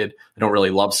if needed. I don't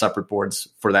really love separate boards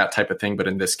for that type of thing, but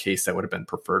in this case, that would have been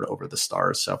preferred over the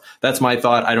stars. So that's my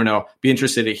thought. I don't know. Be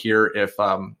interested to hear if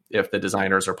the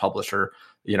designers or publisher,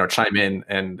 chime in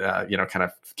and, kind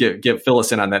of fill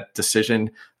us in on that decision.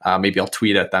 Maybe I'll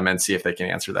tweet at them and see if they can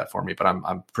answer that for me, but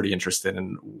I'm pretty interested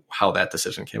in how that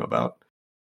decision came about.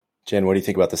 Jen, what do you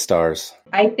think about the stars?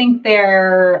 I think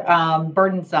they're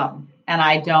burdensome. And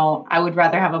I would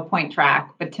rather have a point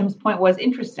track, but Tim's point was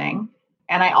interesting.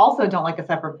 And I also don't like a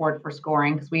separate board for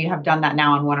scoring, because we have done that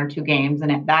now in 1 or 2 games,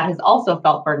 and that has also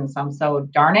felt burdensome. So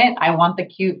darn it, I want the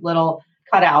cute little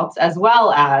cutouts as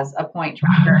well as a point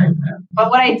tracker. But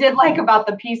what I did like about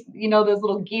the piece, those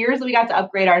little gears that we got to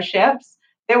upgrade our ships,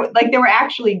 they were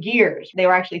actually gears. They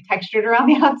were actually textured around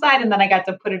the outside, and then I got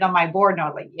to put it on my board, and I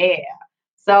was like, yeah.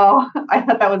 So I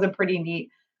thought that was a pretty neat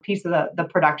piece of the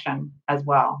production as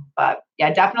well. But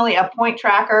yeah, definitely a point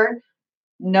tracker,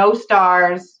 no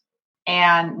stars,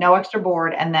 and no extra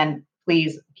board. And then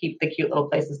please keep the cute little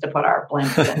places to put our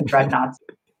blimps and dreadnoughts.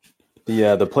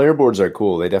 Yeah, the player boards are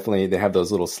cool. They have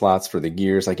those little slots for the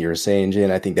gears, like you were saying,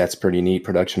 Jen. I think that's pretty neat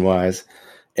production wise.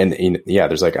 And yeah,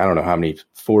 there's I don't know how many,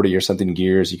 40 or something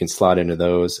gears you can slot into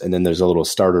those. And then there's a little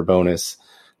starter bonus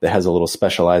that has a little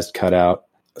specialized cutout.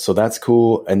 So that's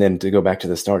cool. And then to go back to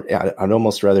the start, I'd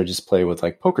almost rather just play with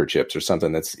like poker chips or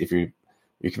something. That's, if you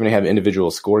can have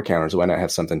individual score counters, why not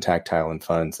have something tactile and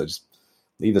fun? So just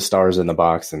leave the stars in the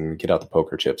box and get out the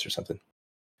poker chips or something.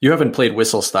 You haven't played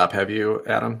Whistle Stop, have you,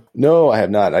 Adam? No, I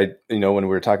have not. When we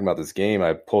were talking about this game,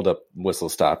 I pulled up Whistle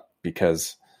Stop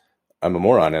because I'm a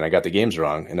moron and I got the games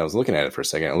wrong. And I was looking at it for a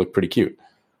second. It looked pretty cute.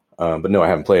 But no, I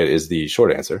haven't played it, is the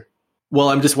short answer. Well,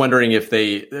 I'm just wondering if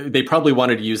they probably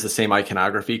wanted to use the same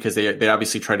iconography, because they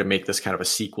obviously tried to make this kind of a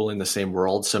sequel in the same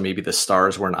world. So maybe the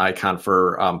stars were an icon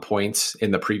for points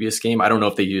in the previous game. I don't know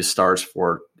if they used stars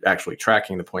for actually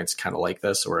tracking the points kind of like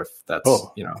this, or if that's,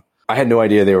 I had no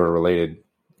idea they were related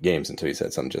games until you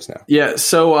said something just now. Yeah.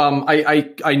 So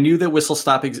I knew that Whistle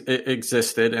Stop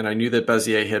existed, and I knew that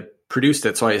Bezier had produced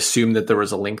it. So I assumed that there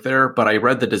was a link there, but I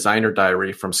read the designer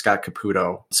diary from Scott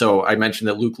Caputo. So I mentioned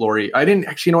that Luke Laurie, I didn't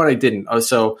actually, I didn't.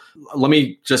 So let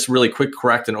me just really quick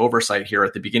correct an oversight here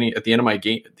at the end of my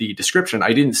game, the description.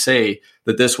 I didn't say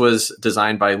that this was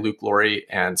designed by Luke Laurie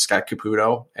and Scott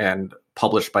Caputo and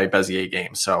published by Bezier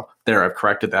Games. So there, I've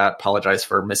corrected that. Apologize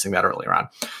for missing that earlier on.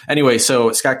 Anyway,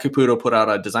 so Scott Caputo put out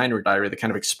a designer diary that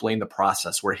kind of explained the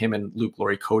process where him and Luke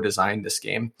Laurie co-designed this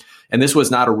game. And this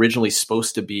was not originally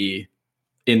supposed to be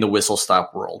in the Whistle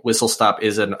Stop world. Whistle Stop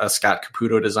is a Scott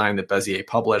Caputo design that Bezier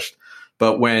published.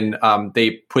 But when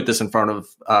they put this in front of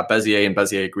Bezier and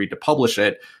Bezier agreed to publish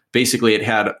it, basically it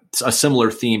had a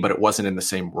similar theme, but it wasn't in the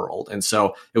same world. And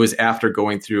so it was after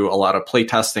going through a lot of play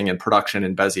testing and production,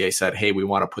 and Bezier said, hey, we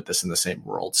want to put this in the same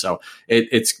world. So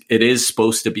it is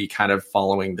supposed to be kind of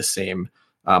following the same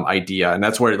idea. And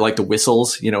that's where, like, the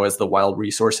whistles, as the wild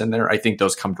resource in there, I think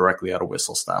those come directly out of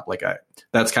Whistle Stop.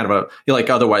 That's kind of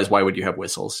otherwise, why would you have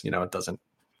whistles? It doesn't.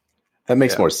 That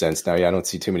makes more sense now. Yeah, I don't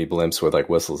see too many blimps with like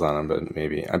whistles on them, but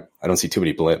maybe I don't see too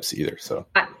many blimps either. So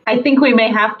I think we may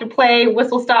have to play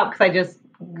Whistle Stop, because I just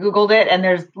Googled it, and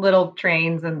there's little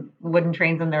trains and wooden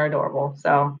trains, and they're adorable.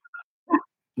 So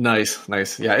nice.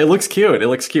 Yeah, it looks cute.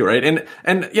 Right? And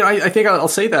I think I'll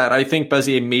say that I think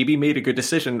Bezier maybe made a good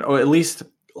decision, or at least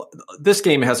this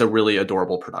game has a really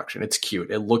adorable production. It's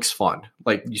cute. It looks fun.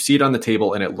 Like you see it on the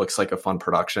table and it looks like a fun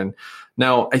production.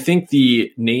 Now, I think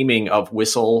the naming of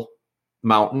Whistle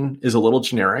Mountain is a little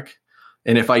generic.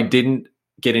 And if I didn't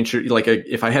get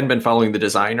if I hadn't been following the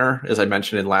designer, as I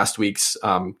mentioned in last week's,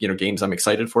 games I'm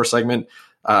excited for segment,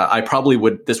 I probably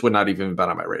this would not even have been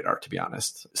on my radar, to be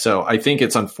honest. So I think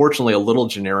it's unfortunately a little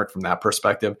generic from that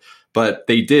perspective, but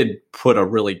they did put a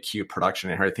really cute production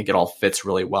in here. I think it all fits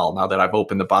really well. Now that I've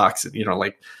opened the box and,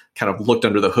 kind of looked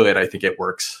under the hood, I think it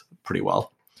works pretty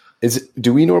well.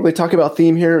 Do we normally talk about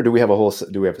theme here, or do we have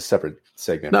a separate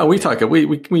segment? No, we talk.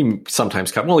 We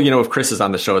sometimes come. Well, if Chris is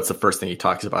on the show, it's the first thing he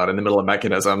talks about in the middle of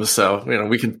mechanisms. So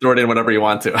we can throw it in whenever you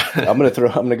want to. I'm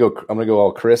gonna go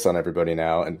all Chris on everybody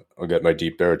now, and I'll get my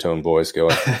deep baritone voice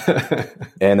going.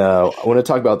 And I want to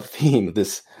talk about the theme.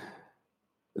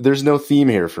 There's no theme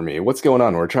here for me. What's going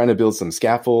on? We're trying to build some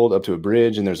scaffold up to a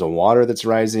bridge, and there's a water that's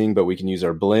rising, but we can use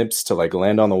our blimps to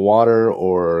land on the water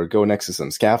or go next to some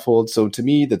scaffold. So to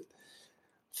me, the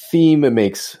theme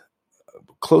makes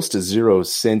close to zero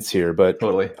sense here, but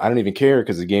totally. I don't even care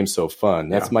because the game's so fun.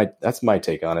 That's my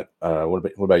take on it. What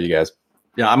about you guys?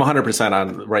 Yeah, I'm 100%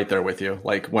 on right there with you.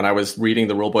 Like when I was reading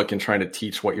the rule book and trying to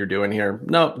teach what you're doing here,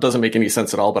 no, it doesn't make any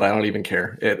sense at all, but I don't even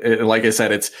care. It like I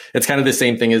said, it's kind of the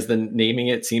same thing as the naming.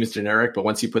 It seems generic, but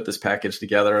once you put this package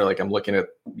together, like I'm looking at,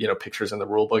 pictures in the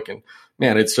rule book and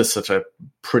man, it's just such a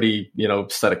pretty,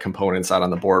 set of components out on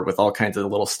the board with all kinds of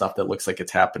little stuff that looks like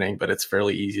it's happening, but it's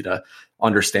fairly easy to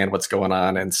understand what's going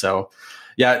on. And so,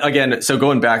 yeah, again, so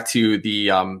going back to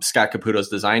the Scott Caputo's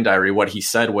design diary, what he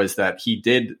said was that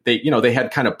they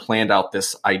had kind of planned out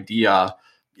this idea.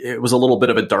 It was a little bit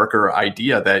of a darker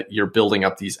idea that you're building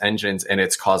up these engines and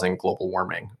it's causing global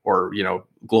warming or,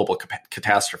 global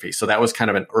catastrophe. So that was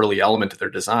kind of an early element of their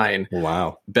design.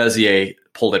 Wow. Bezier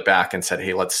pulled it back and said,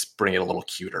 hey, let's bring it a little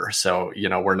cuter. So,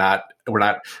 we're not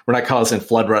causing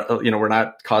flood, we're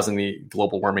not causing the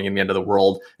global warming in the end of the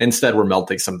world. Instead, we're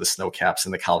melting some of the snow caps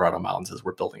in the Colorado mountains as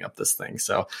we're building up this thing.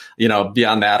 So,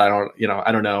 beyond that, I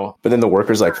don't know. But then the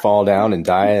workers fall down and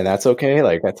die and that's okay.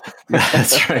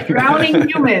 That's right. Drowning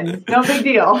humans. No big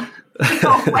deal.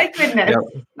 Oh my goodness.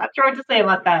 Yep. Not sure what to say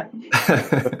about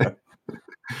that.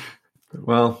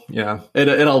 Well, yeah,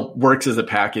 it all works as a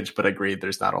package, but agreed,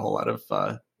 there's not a whole lot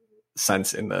of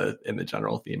sense in the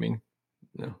general theming.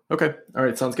 Yeah. Okay. All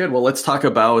right. Sounds good. Well, let's talk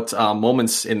about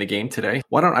moments in the game today.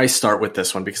 Why don't I start with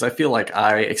this one? Because I feel like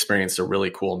I experienced a really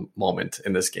cool moment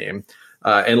in this game.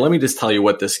 And let me just tell you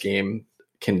what this game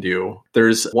can do.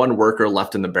 There's one worker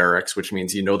left in the barracks, which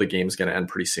means the game's going to end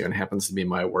pretty soon. It happens to be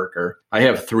my worker. I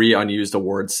have 3 unused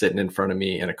awards sitting in front of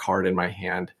me and a card in my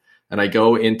hand. And I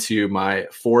go into my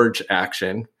forge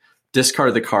action,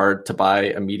 discard the card to buy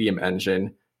a medium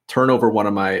engine, turn over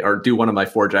do one of my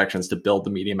forge actions to build the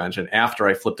medium engine after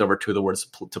I flipped over 2 of the words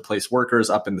to place workers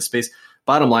up in the space.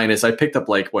 Bottom line is I picked up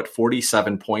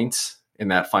 47 points in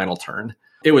that final turn.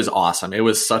 It was awesome. It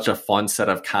was such a fun set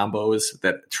of combos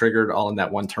that triggered all in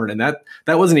that one turn. And that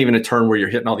wasn't even a turn where you're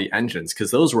hitting all the engines because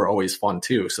those were always fun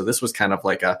too. So this was kind of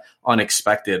like a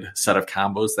unexpected set of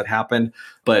combos that happened.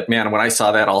 But man, when I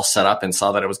saw that all set up and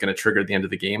saw that it was going to trigger at the end of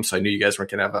the game, so I knew you guys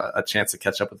weren't going to have a chance to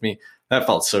catch up with me. That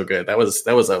felt so good. That was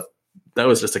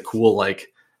just a cool,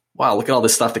 wow, look at all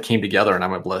this stuff that came together and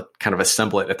I'm able to kind of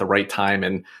assemble it at the right time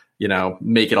and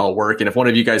make it all work. And if one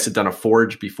of you guys had done a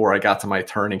forge before I got to my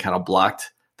turn and kind of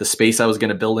blocked the space I was going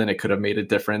to build in, it could have made a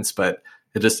difference, but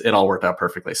it all worked out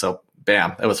perfectly. So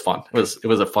bam, that was fun. It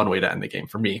was a fun way to end the game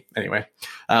for me anyway.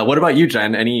 What about you,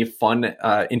 Jen? Any fun,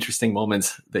 interesting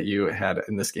moments that you had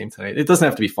in this game tonight? It doesn't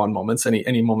have to be fun moments.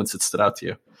 Any moments that stood out to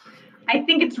you? I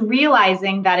think it's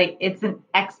realizing that it's an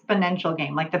exponential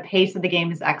game. Like the pace of the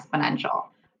game is exponential.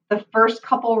 The first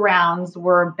couple rounds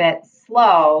were a bit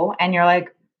slow and you're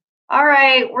like, all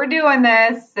right, we're doing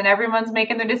this and everyone's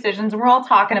making their decisions and we're all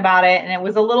talking about it. And it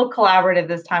was a little collaborative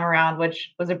this time around,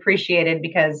 which was appreciated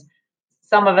because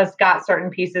some of us got certain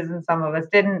pieces and some of us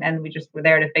didn't. And we just were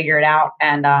there to figure it out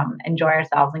and enjoy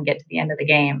ourselves and get to the end of the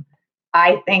game.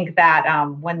 I think that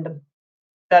when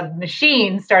the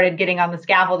machine started getting on the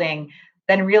scaffolding,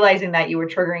 then realizing that you were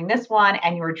triggering this one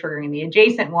and you were triggering the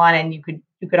adjacent one and you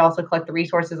could also collect the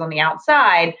resources on the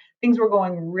outside, things were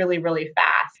going really, really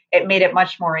fast. It made it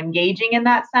much more engaging in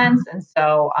that sense. And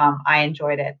so I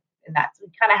enjoyed it in that. So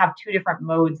we kind of have 2 different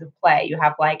modes of play. You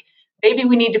have maybe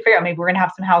we need to figure out, maybe we're going to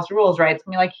have some house rules, right? It's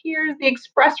going to be here's the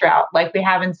express route, like we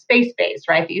have in Space Base,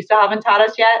 right? That you still haven't taught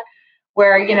us yet,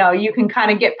 where, you can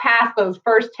kind of get past those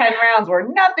first 10 rounds where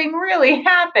nothing really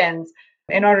happens.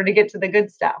 in order to get to the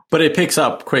good stuff. But it picks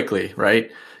up quickly,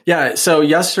 right? Yeah. So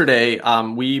yesterday,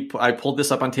 I pulled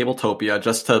this up on Tabletopia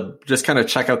just to kind of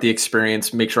check out the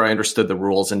experience, make sure I understood the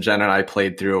rules. And Jen and I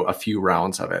played through a few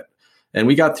rounds of it. And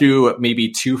we got through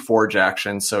maybe 2 forge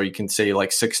actions. So you can say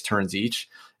like 6 turns each.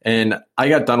 And I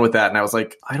got done with that. And I was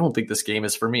like, I don't think this game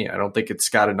is for me. I don't think it's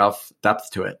got enough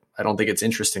depth to it. I don't think it's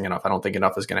interesting enough. I don't think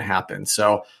enough is going to happen.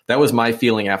 So that was my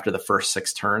feeling after the first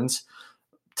 6 turns.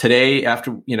 Today,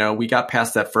 after, we got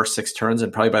past that first 6 turns,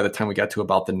 and probably by the time we got to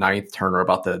about the 9th turn or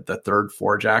about the 3rd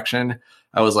forge action,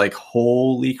 I was like,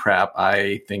 holy crap,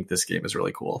 I think this game is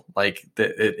really cool. Like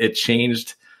it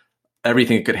changed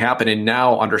everything that could happen. And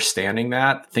now understanding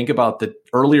that, think about the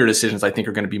earlier decisions I think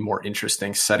are going to be more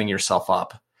interesting, setting yourself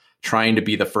up, trying to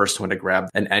be the first one to grab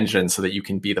an engine so that you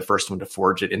can be the first one to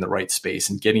forge it in the right space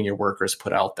and getting your workers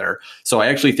put out there. So I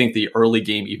actually think the early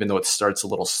game, even though it starts a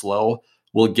little slow,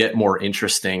 will get more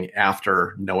interesting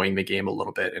after knowing the game a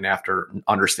little bit and after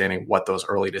understanding what those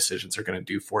early decisions are going to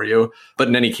do for you. But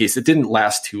in any case, it didn't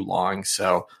last too long.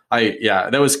 So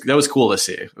that was cool to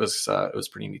see. It was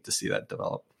pretty neat to see that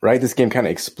develop. Right. This game kind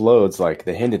of explodes like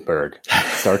the Hindenburg.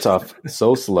 Starts off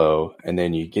so slow, and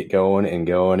then you get going, and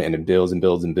it builds and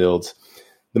builds and builds.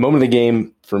 The moment of the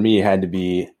game for me had to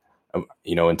be,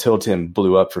 until Tim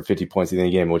blew up for 50 points at the end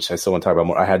of the game, which I still want to talk about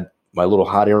more. I had my little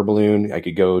hot air balloon. I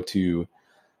could go to,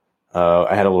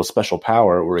 I had a little special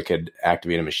power where it could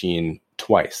activate a machine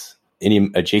twice, any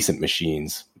adjacent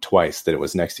machines twice that it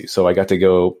was next to. So I got to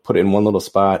go put it in one little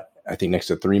spot, I think next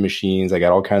to 3 machines. I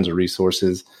got all kinds of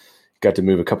resources. Got to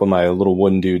move a couple of my little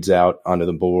wooden dudes out onto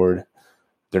the board.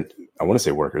 They're, I want to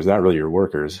say workers, not really your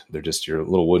workers. They're just your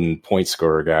little wooden point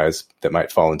scorer guys that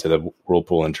might fall into the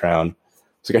whirlpool and drown.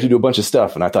 So I got to do a bunch of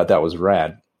stuff, and I thought that was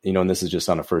rad. And this is just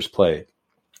on a first play.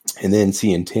 And then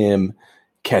seeing Tim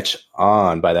catch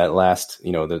on by that last,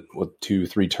 with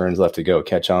 2-3 turns left to go,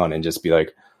 catch on and just be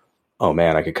like, oh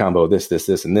man, I could combo this,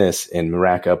 and this, and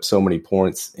rack up so many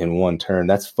points in one turn.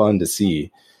 That's fun to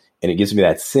see. And it gives me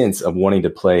that sense of wanting to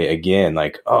play again.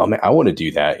 Like, oh man, I want to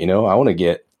do that. I want to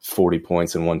get 40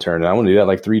 points in one turn. And I want to do that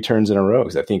like 3 turns in a row.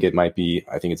 Because I think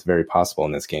it's very possible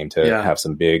in this game to have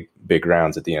some big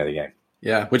rounds at the end of the game.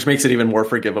 Yeah, which makes it even more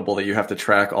forgivable that you have to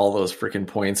track all those freaking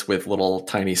points with little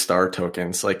tiny star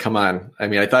tokens. Like, come on. I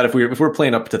mean, I thought if we're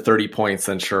playing up to 30 points,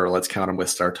 then sure, let's count them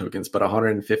with star tokens. But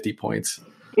 150 points.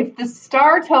 If the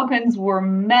star tokens were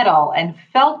metal and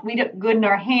felt good in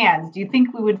our hands, do you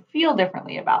think we would feel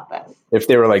differently about this? If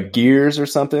they were like gears or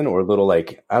something, or little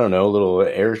little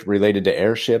air related to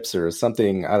airships or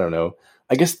something, I don't know.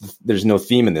 I guess there's no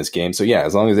theme in this game. So yeah,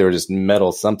 as long as they were just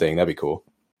metal something, that'd be cool.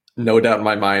 No doubt in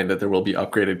my mind that there will be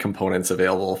upgraded components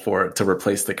available to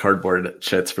replace the cardboard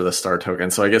chits for the star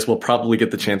token. So I guess we'll probably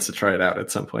get the chance to try it out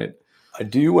at some point. I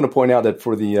do want to point out that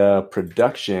for the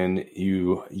production,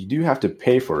 you do have to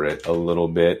pay for it a little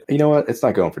bit. You know what? It's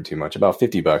not going for too much. About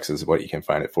 $50 is what you can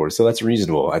find it for. So that's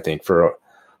reasonable, I think, for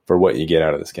what you get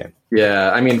out of this game.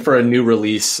 Yeah, I mean, for a new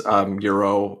release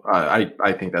Euro,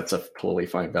 I think that's a totally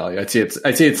fine value. I'd say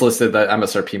it's listed that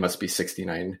MSRP must be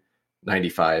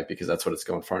 $69.95 because that's what it's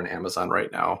going for on Amazon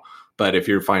right now. But if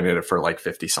you're finding it for like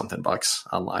 50 something bucks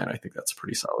online, I think that's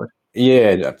pretty solid.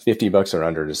 Yeah, $50 or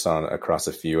under just across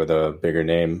a few of the bigger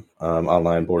name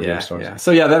online board game stores. Yeah.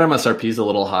 So yeah, that MSRP is a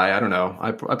little high. I don't know.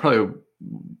 I probably,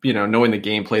 knowing the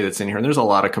gameplay that's in here, and there's a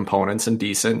lot of components and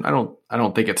decent. I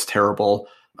don't think it's terrible.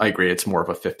 I agree. It's more of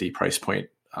a 50 price point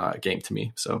game to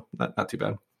me. So not too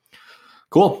bad.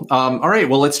 Cool. All right.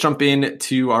 Well, let's jump in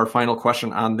to our final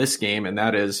question on this game. And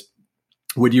that is,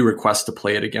 would you request to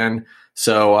play it again?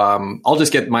 So I'll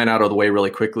just get mine out of the way really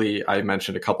quickly. I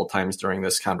mentioned a couple times during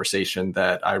this conversation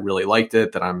that I really liked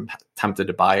it, that I'm tempted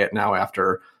to buy it now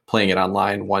after playing it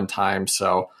online one time.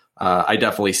 So I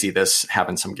definitely see this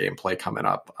having some gameplay coming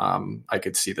up. I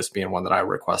could see this being one that I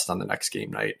request on the next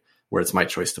game night where it's my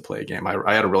choice to play a game.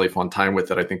 I had a really fun time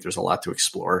with it. I think there's a lot to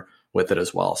explore with it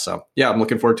as well. So yeah, I'm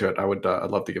looking forward to it.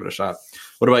 I'd love to give it a shot.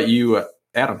 What about you,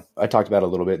 Adam? I talked about it a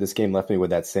little bit. This game left me with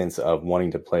that sense of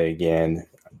wanting to play again,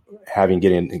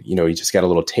 you just got a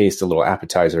little taste, a little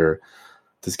appetizer.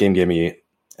 This game gave me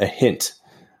a hint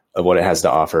of what it has to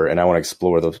offer, and I want to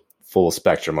explore the full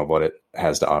spectrum of what it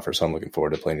has to offer. So I'm looking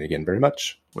forward to playing it again very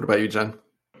much. What about you, Jen?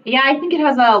 Yeah, I think it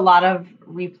has a lot of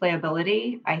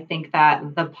replayability. I think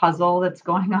that the puzzle that's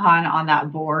going on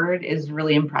that board is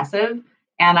really impressive.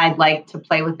 And I'd like to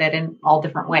play with it in all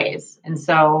different ways. And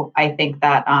so I think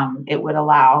that it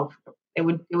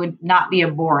would not be a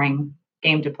boring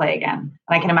game to play again.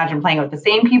 And I can imagine playing it with the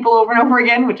same people over and over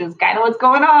again, which is kind of what's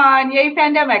going on. Yay,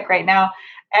 pandemic right now.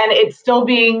 And it's still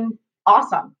being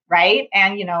awesome. right?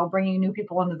 And, bringing new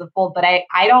people into the fold. But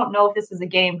I don't know if this is a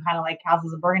game kind of like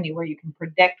Houses of Burgundy where you can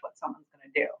predict what someone's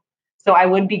going to do. So I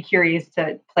would be curious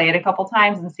to play it a couple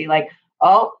times and see like,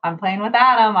 oh, I'm playing with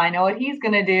Adam, I know what he's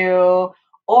going to do.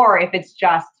 Or if it's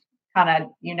just kind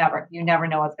of, you never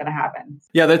know what's going to happen.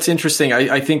 Yeah, that's interesting.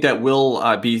 I think that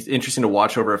will be interesting to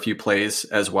watch over a few plays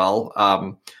as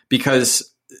well.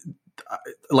 Because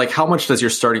like, how much does your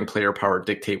starting player power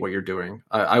dictate what you're doing?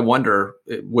 I wonder,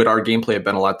 would our gameplay have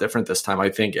been a lot different this time? I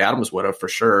think Adams would have for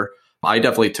sure. I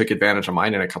definitely took advantage of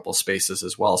mine in a couple of spaces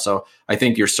as well. So I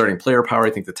think your starting player power,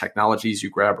 I think the technologies you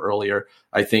grab earlier,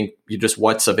 I think you just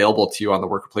what's available to you on the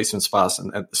worker placement spots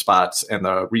and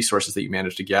the resources that you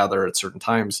manage to gather at certain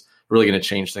times really going to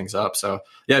change things up. So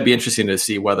yeah, it'd be interesting to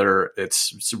see whether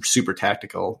it's super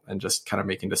tactical and just kind of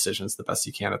making decisions the best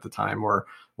you can at the time, or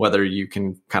whether you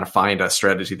can kind of find a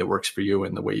strategy that works for you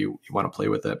and the way you want to play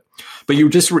with it. But you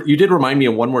did remind me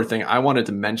of one more thing I wanted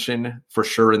to mention for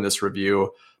sure in this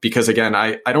review, because again,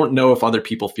 I don't know if other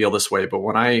people feel this way, but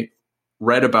when I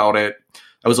read about it,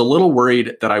 I was a little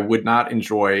worried that I would not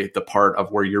enjoy the part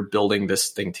of where you're building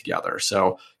this thing together.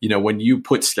 So, when you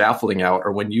put scaffolding out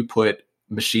or when you put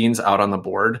machines out on the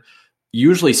board,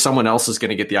 usually someone else is going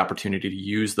to get the opportunity to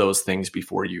use those things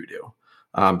before you do,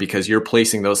 because you're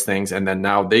placing those things and then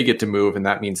now they get to move. And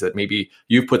that means that maybe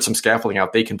you've put some scaffolding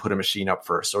out, they can put a machine up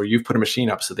first, or you've put a machine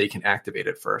up so they can activate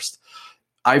it first.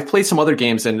 I've played some other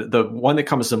games, and the one that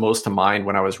comes the most to mind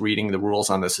when I was reading the rules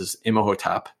on this is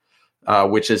Imhotep,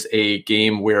 which is a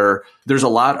game where there's a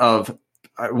lot of,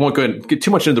 I won't get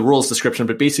too much into the rules description,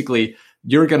 but basically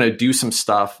you're going to do some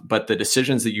stuff, but the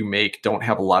decisions that you make don't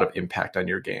have a lot of impact on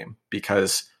your game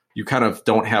because you kind of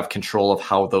don't have control of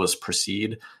how those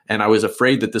proceed. And I was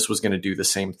afraid that this was going to do the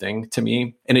same thing to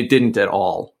me. And it didn't at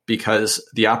all, because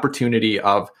the opportunity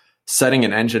of setting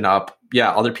an engine up, yeah,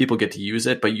 other people get to use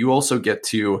it, but you also get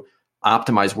to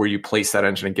optimize where you place that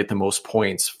engine and get the most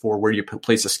points for where you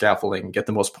place the scaffolding, get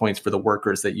the most points for the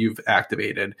workers that you've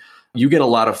activated. You get a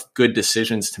lot of good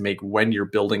decisions to make when you're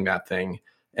building that thing.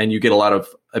 And you get a lot of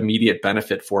immediate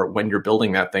benefit for it when you're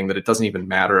building that thing, that it doesn't even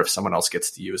matter if someone else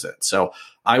gets to use it. So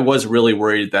I was really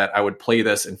worried that I would play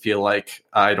this and feel like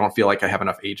I don't feel like I have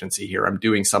enough agency here. I'm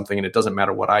doing something and it doesn't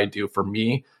matter what I do for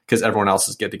me because everyone else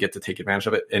is get to take advantage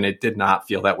of it. And it did not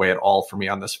feel that way at all for me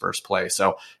on this first play.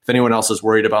 So if anyone else is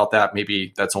worried about that,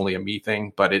 maybe that's only a me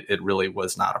thing, but it really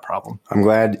was not a problem. I'm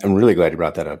really glad you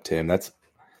brought that up, Tim. That's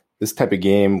this type of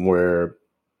game where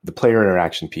the player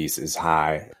interaction piece is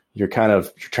high. You're trying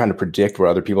to predict where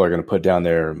other people are going to put down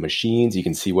their machines. You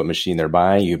can see what machine they're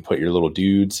buying. You can put your little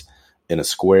dudes in a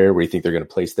square where you think they're going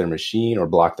to place their machine, or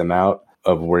block them out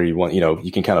of where you want,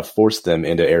 you can kind of force them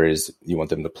into areas you want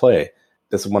them to play.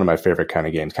 This is one of my favorite kind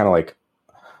of games, kind of like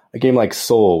a game like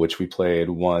Soul, which we played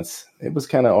once. It was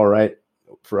kind of all right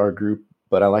for our group,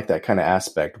 but I like that kind of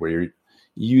aspect where you're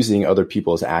using other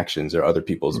people's actions or other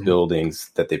people's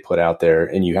buildings that they put out there,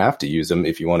 and you have to use them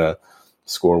if you want to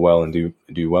score well and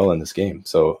do well in this game.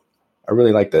 So I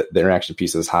really like that the interaction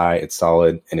piece is high, it's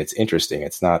solid, and it's interesting.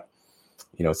 It's not,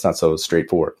 it's not so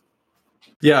straightforward.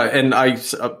 Yeah, and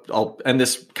I'll end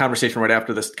this conversation right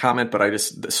after this comment, but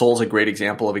Soul's a great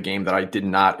example of a game that I did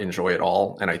not enjoy at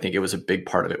all, and I think it was a big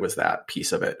part of it was that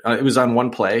piece of it. It was on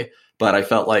one play, but I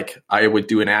felt like I would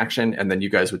do an action, and then you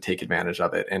guys would take advantage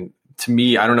of it. And to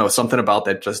me, I don't know, something about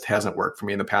that just hasn't worked for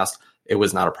me in the past. It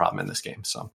was not a problem in this game,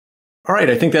 so. All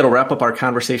right, I think that'll wrap up our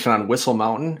conversation on Whistle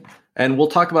Mountain, and we'll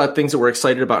talk about things that we're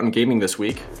excited about in gaming this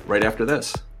week right after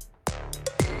this.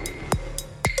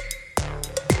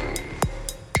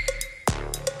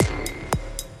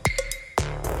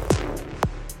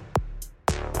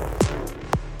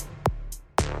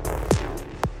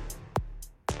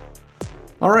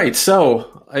 All right,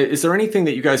 so is there anything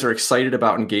that you guys are excited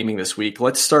about in gaming this week?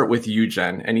 Let's start with you,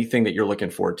 Jen. Anything that you're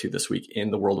looking forward to this week in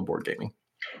the world of board gaming?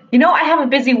 I have a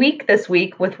busy week this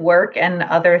week with work and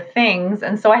other things,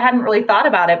 and so I hadn't really thought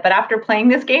about it. But after playing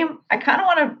this game, I kind of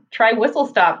want to try Whistle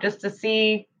Stop just to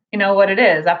see, what it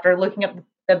is. After looking up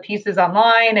the pieces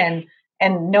online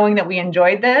and knowing that we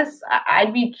enjoyed this,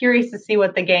 I'd be curious to see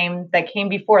what the game that came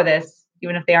before this,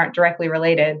 even if they aren't directly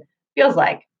related, feels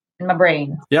like in my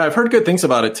brain. Yeah, I've heard good things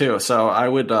about it too. So I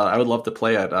would love to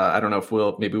play it. I don't know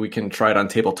if maybe we can try it on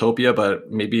Tabletopia, but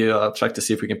maybe check to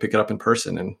see if we can pick it up in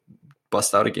person and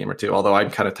bust out a game or two. Although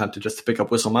I'm kind of tempted just to pick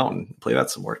up Whistle Mountain and play that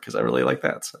some more because I really like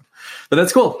that. So, but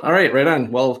that's cool. All right, right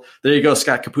on. Well, there you go,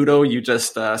 Scott Caputo. You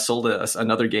just sold us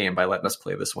another game by letting us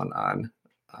play this one on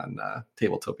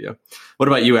Tabletopia. What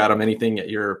about you, Adam? Anything that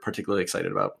you're particularly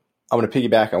excited about? I'm going to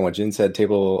piggyback on what Jen said.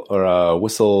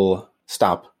 Whistle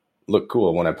Stop looked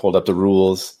cool. When I pulled up the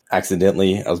rules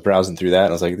accidentally, I was browsing through that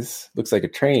and I was like, this looks like a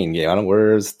train game. I don't know,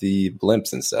 where's the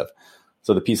blimps and stuff.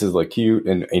 So the pieces look cute,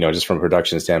 and just from a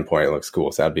production standpoint, it looks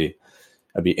cool. So I'd be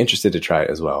interested to try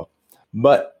it as well.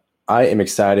 But I am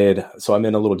excited. So I'm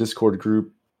in a little Discord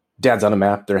group. Dad's on a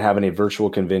Map. They're having a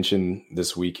virtual convention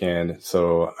this weekend.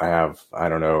 So I have,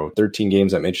 13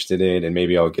 games I'm interested in, and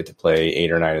maybe I'll get to play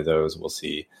 8 or 9 of those. We'll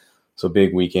see. So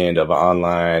big weekend of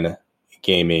online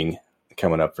gaming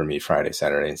coming up for me Friday,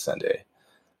 Saturday, and Sunday.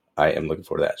 I am looking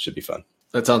forward to that. Should be fun.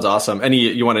 That sounds awesome.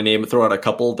 Any you want to throw out a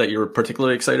couple that you're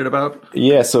particularly excited about?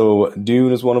 Yeah, so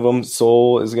Dune is one of them.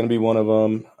 Soul is going to be one of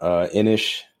them.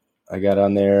 Inish, I got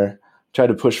on there. Tried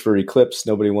to push for Eclipse.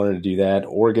 Nobody wanted to do that.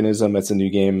 Organism, that's a new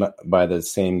game by the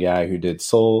same guy who did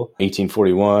Soul.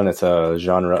 1841, it's a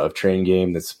genre of train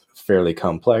game that's fairly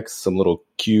complex. Some little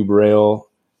cube rail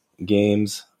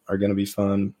games are going to be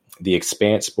fun. The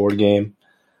Expanse board game.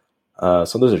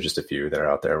 So those are just a few that are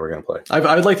out there we're going to play.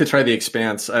 I'd like to try The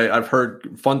Expanse. I've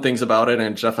heard fun things about it,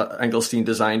 and Jeff Engelstein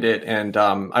designed it. And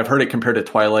I've heard it compared to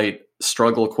Twilight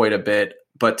Struggle quite a bit.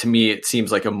 But to me, it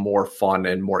seems like a more fun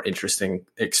and more interesting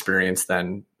experience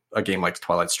than a game like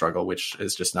Twilight Struggle, which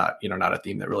is just not a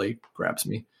theme that really grabs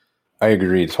me. I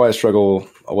agree. Twilight Struggle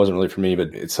wasn't really for me,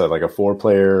 but it's like a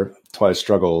 4-player Twilight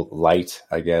Struggle light,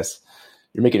 I guess.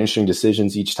 You're making interesting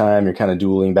decisions each time. You're kind of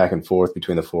dueling back and forth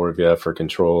between the 4 of you for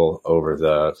control over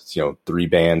the 3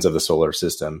 bands of the solar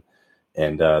system.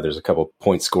 And there's a couple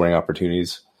point scoring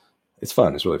opportunities. It's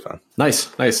fun. It's really fun.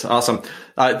 Nice. Awesome.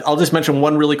 I'll just mention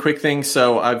one really quick thing.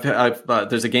 So I've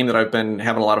there's a game that I've been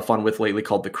having a lot of fun with lately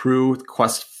called The Crew,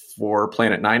 Quest for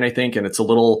Planet 9, I think. And it's a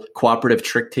little cooperative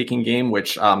trick-taking game,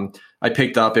 which I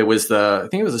picked up. I think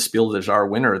it was a Spiel des Jahres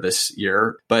winner this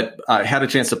year, but I had a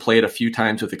chance to play it a few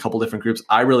times with a couple different groups.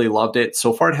 I really loved it.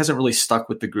 So far, it hasn't really stuck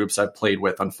with the groups I've played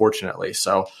with, unfortunately.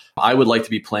 So I would like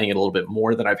to be playing it a little bit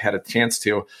more than I've had a chance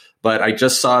to. But I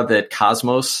just saw that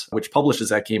Cosmos, which publishes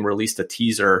that game, released a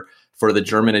teaser for the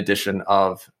German edition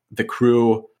of The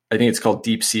Crew. I think it's called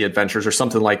Deep Sea Adventures or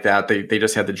something like that. They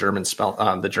just had the German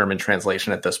the German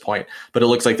translation at this point, but it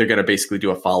looks like they're going to basically do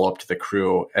a follow-up to The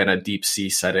Crew in a deep sea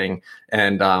setting.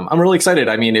 And I'm really excited.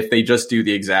 I mean, if they just do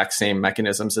the exact same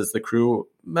mechanisms as The Crew,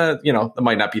 it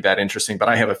might not be that interesting, but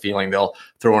I have a feeling they'll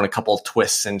throw in a couple of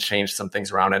twists and change some things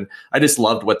around. And I just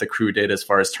loved what The Crew did as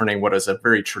far as turning what is a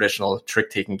very traditional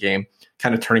trick-taking game,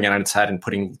 kind of turning it on its head and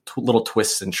putting little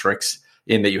twists and tricks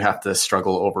in that you have to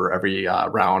struggle over every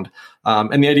round.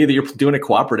 And the idea that you're doing it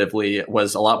cooperatively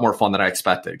was a lot more fun than I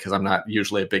expected, because I'm not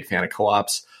usually a big fan of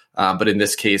co-ops. But in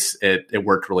this case, it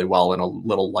worked really well in a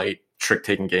little light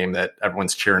trick-taking game that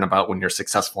everyone's cheering about when you're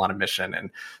successful on a mission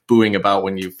and booing about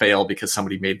when you fail because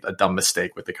somebody made a dumb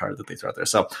mistake with the card that they throw out there.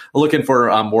 So looking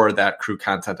for more of that Crew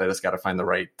content. I just got to find the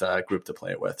right group to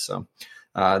play it with. So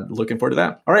looking forward to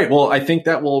that. All right. Well, I think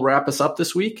that will wrap us up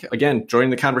this week. Again, join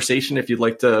the conversation. If you'd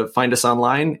like to find us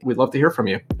online, we'd love to hear from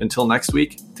you. Until next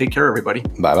week, take care, everybody.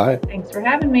 Bye-bye. Thanks for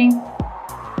having me.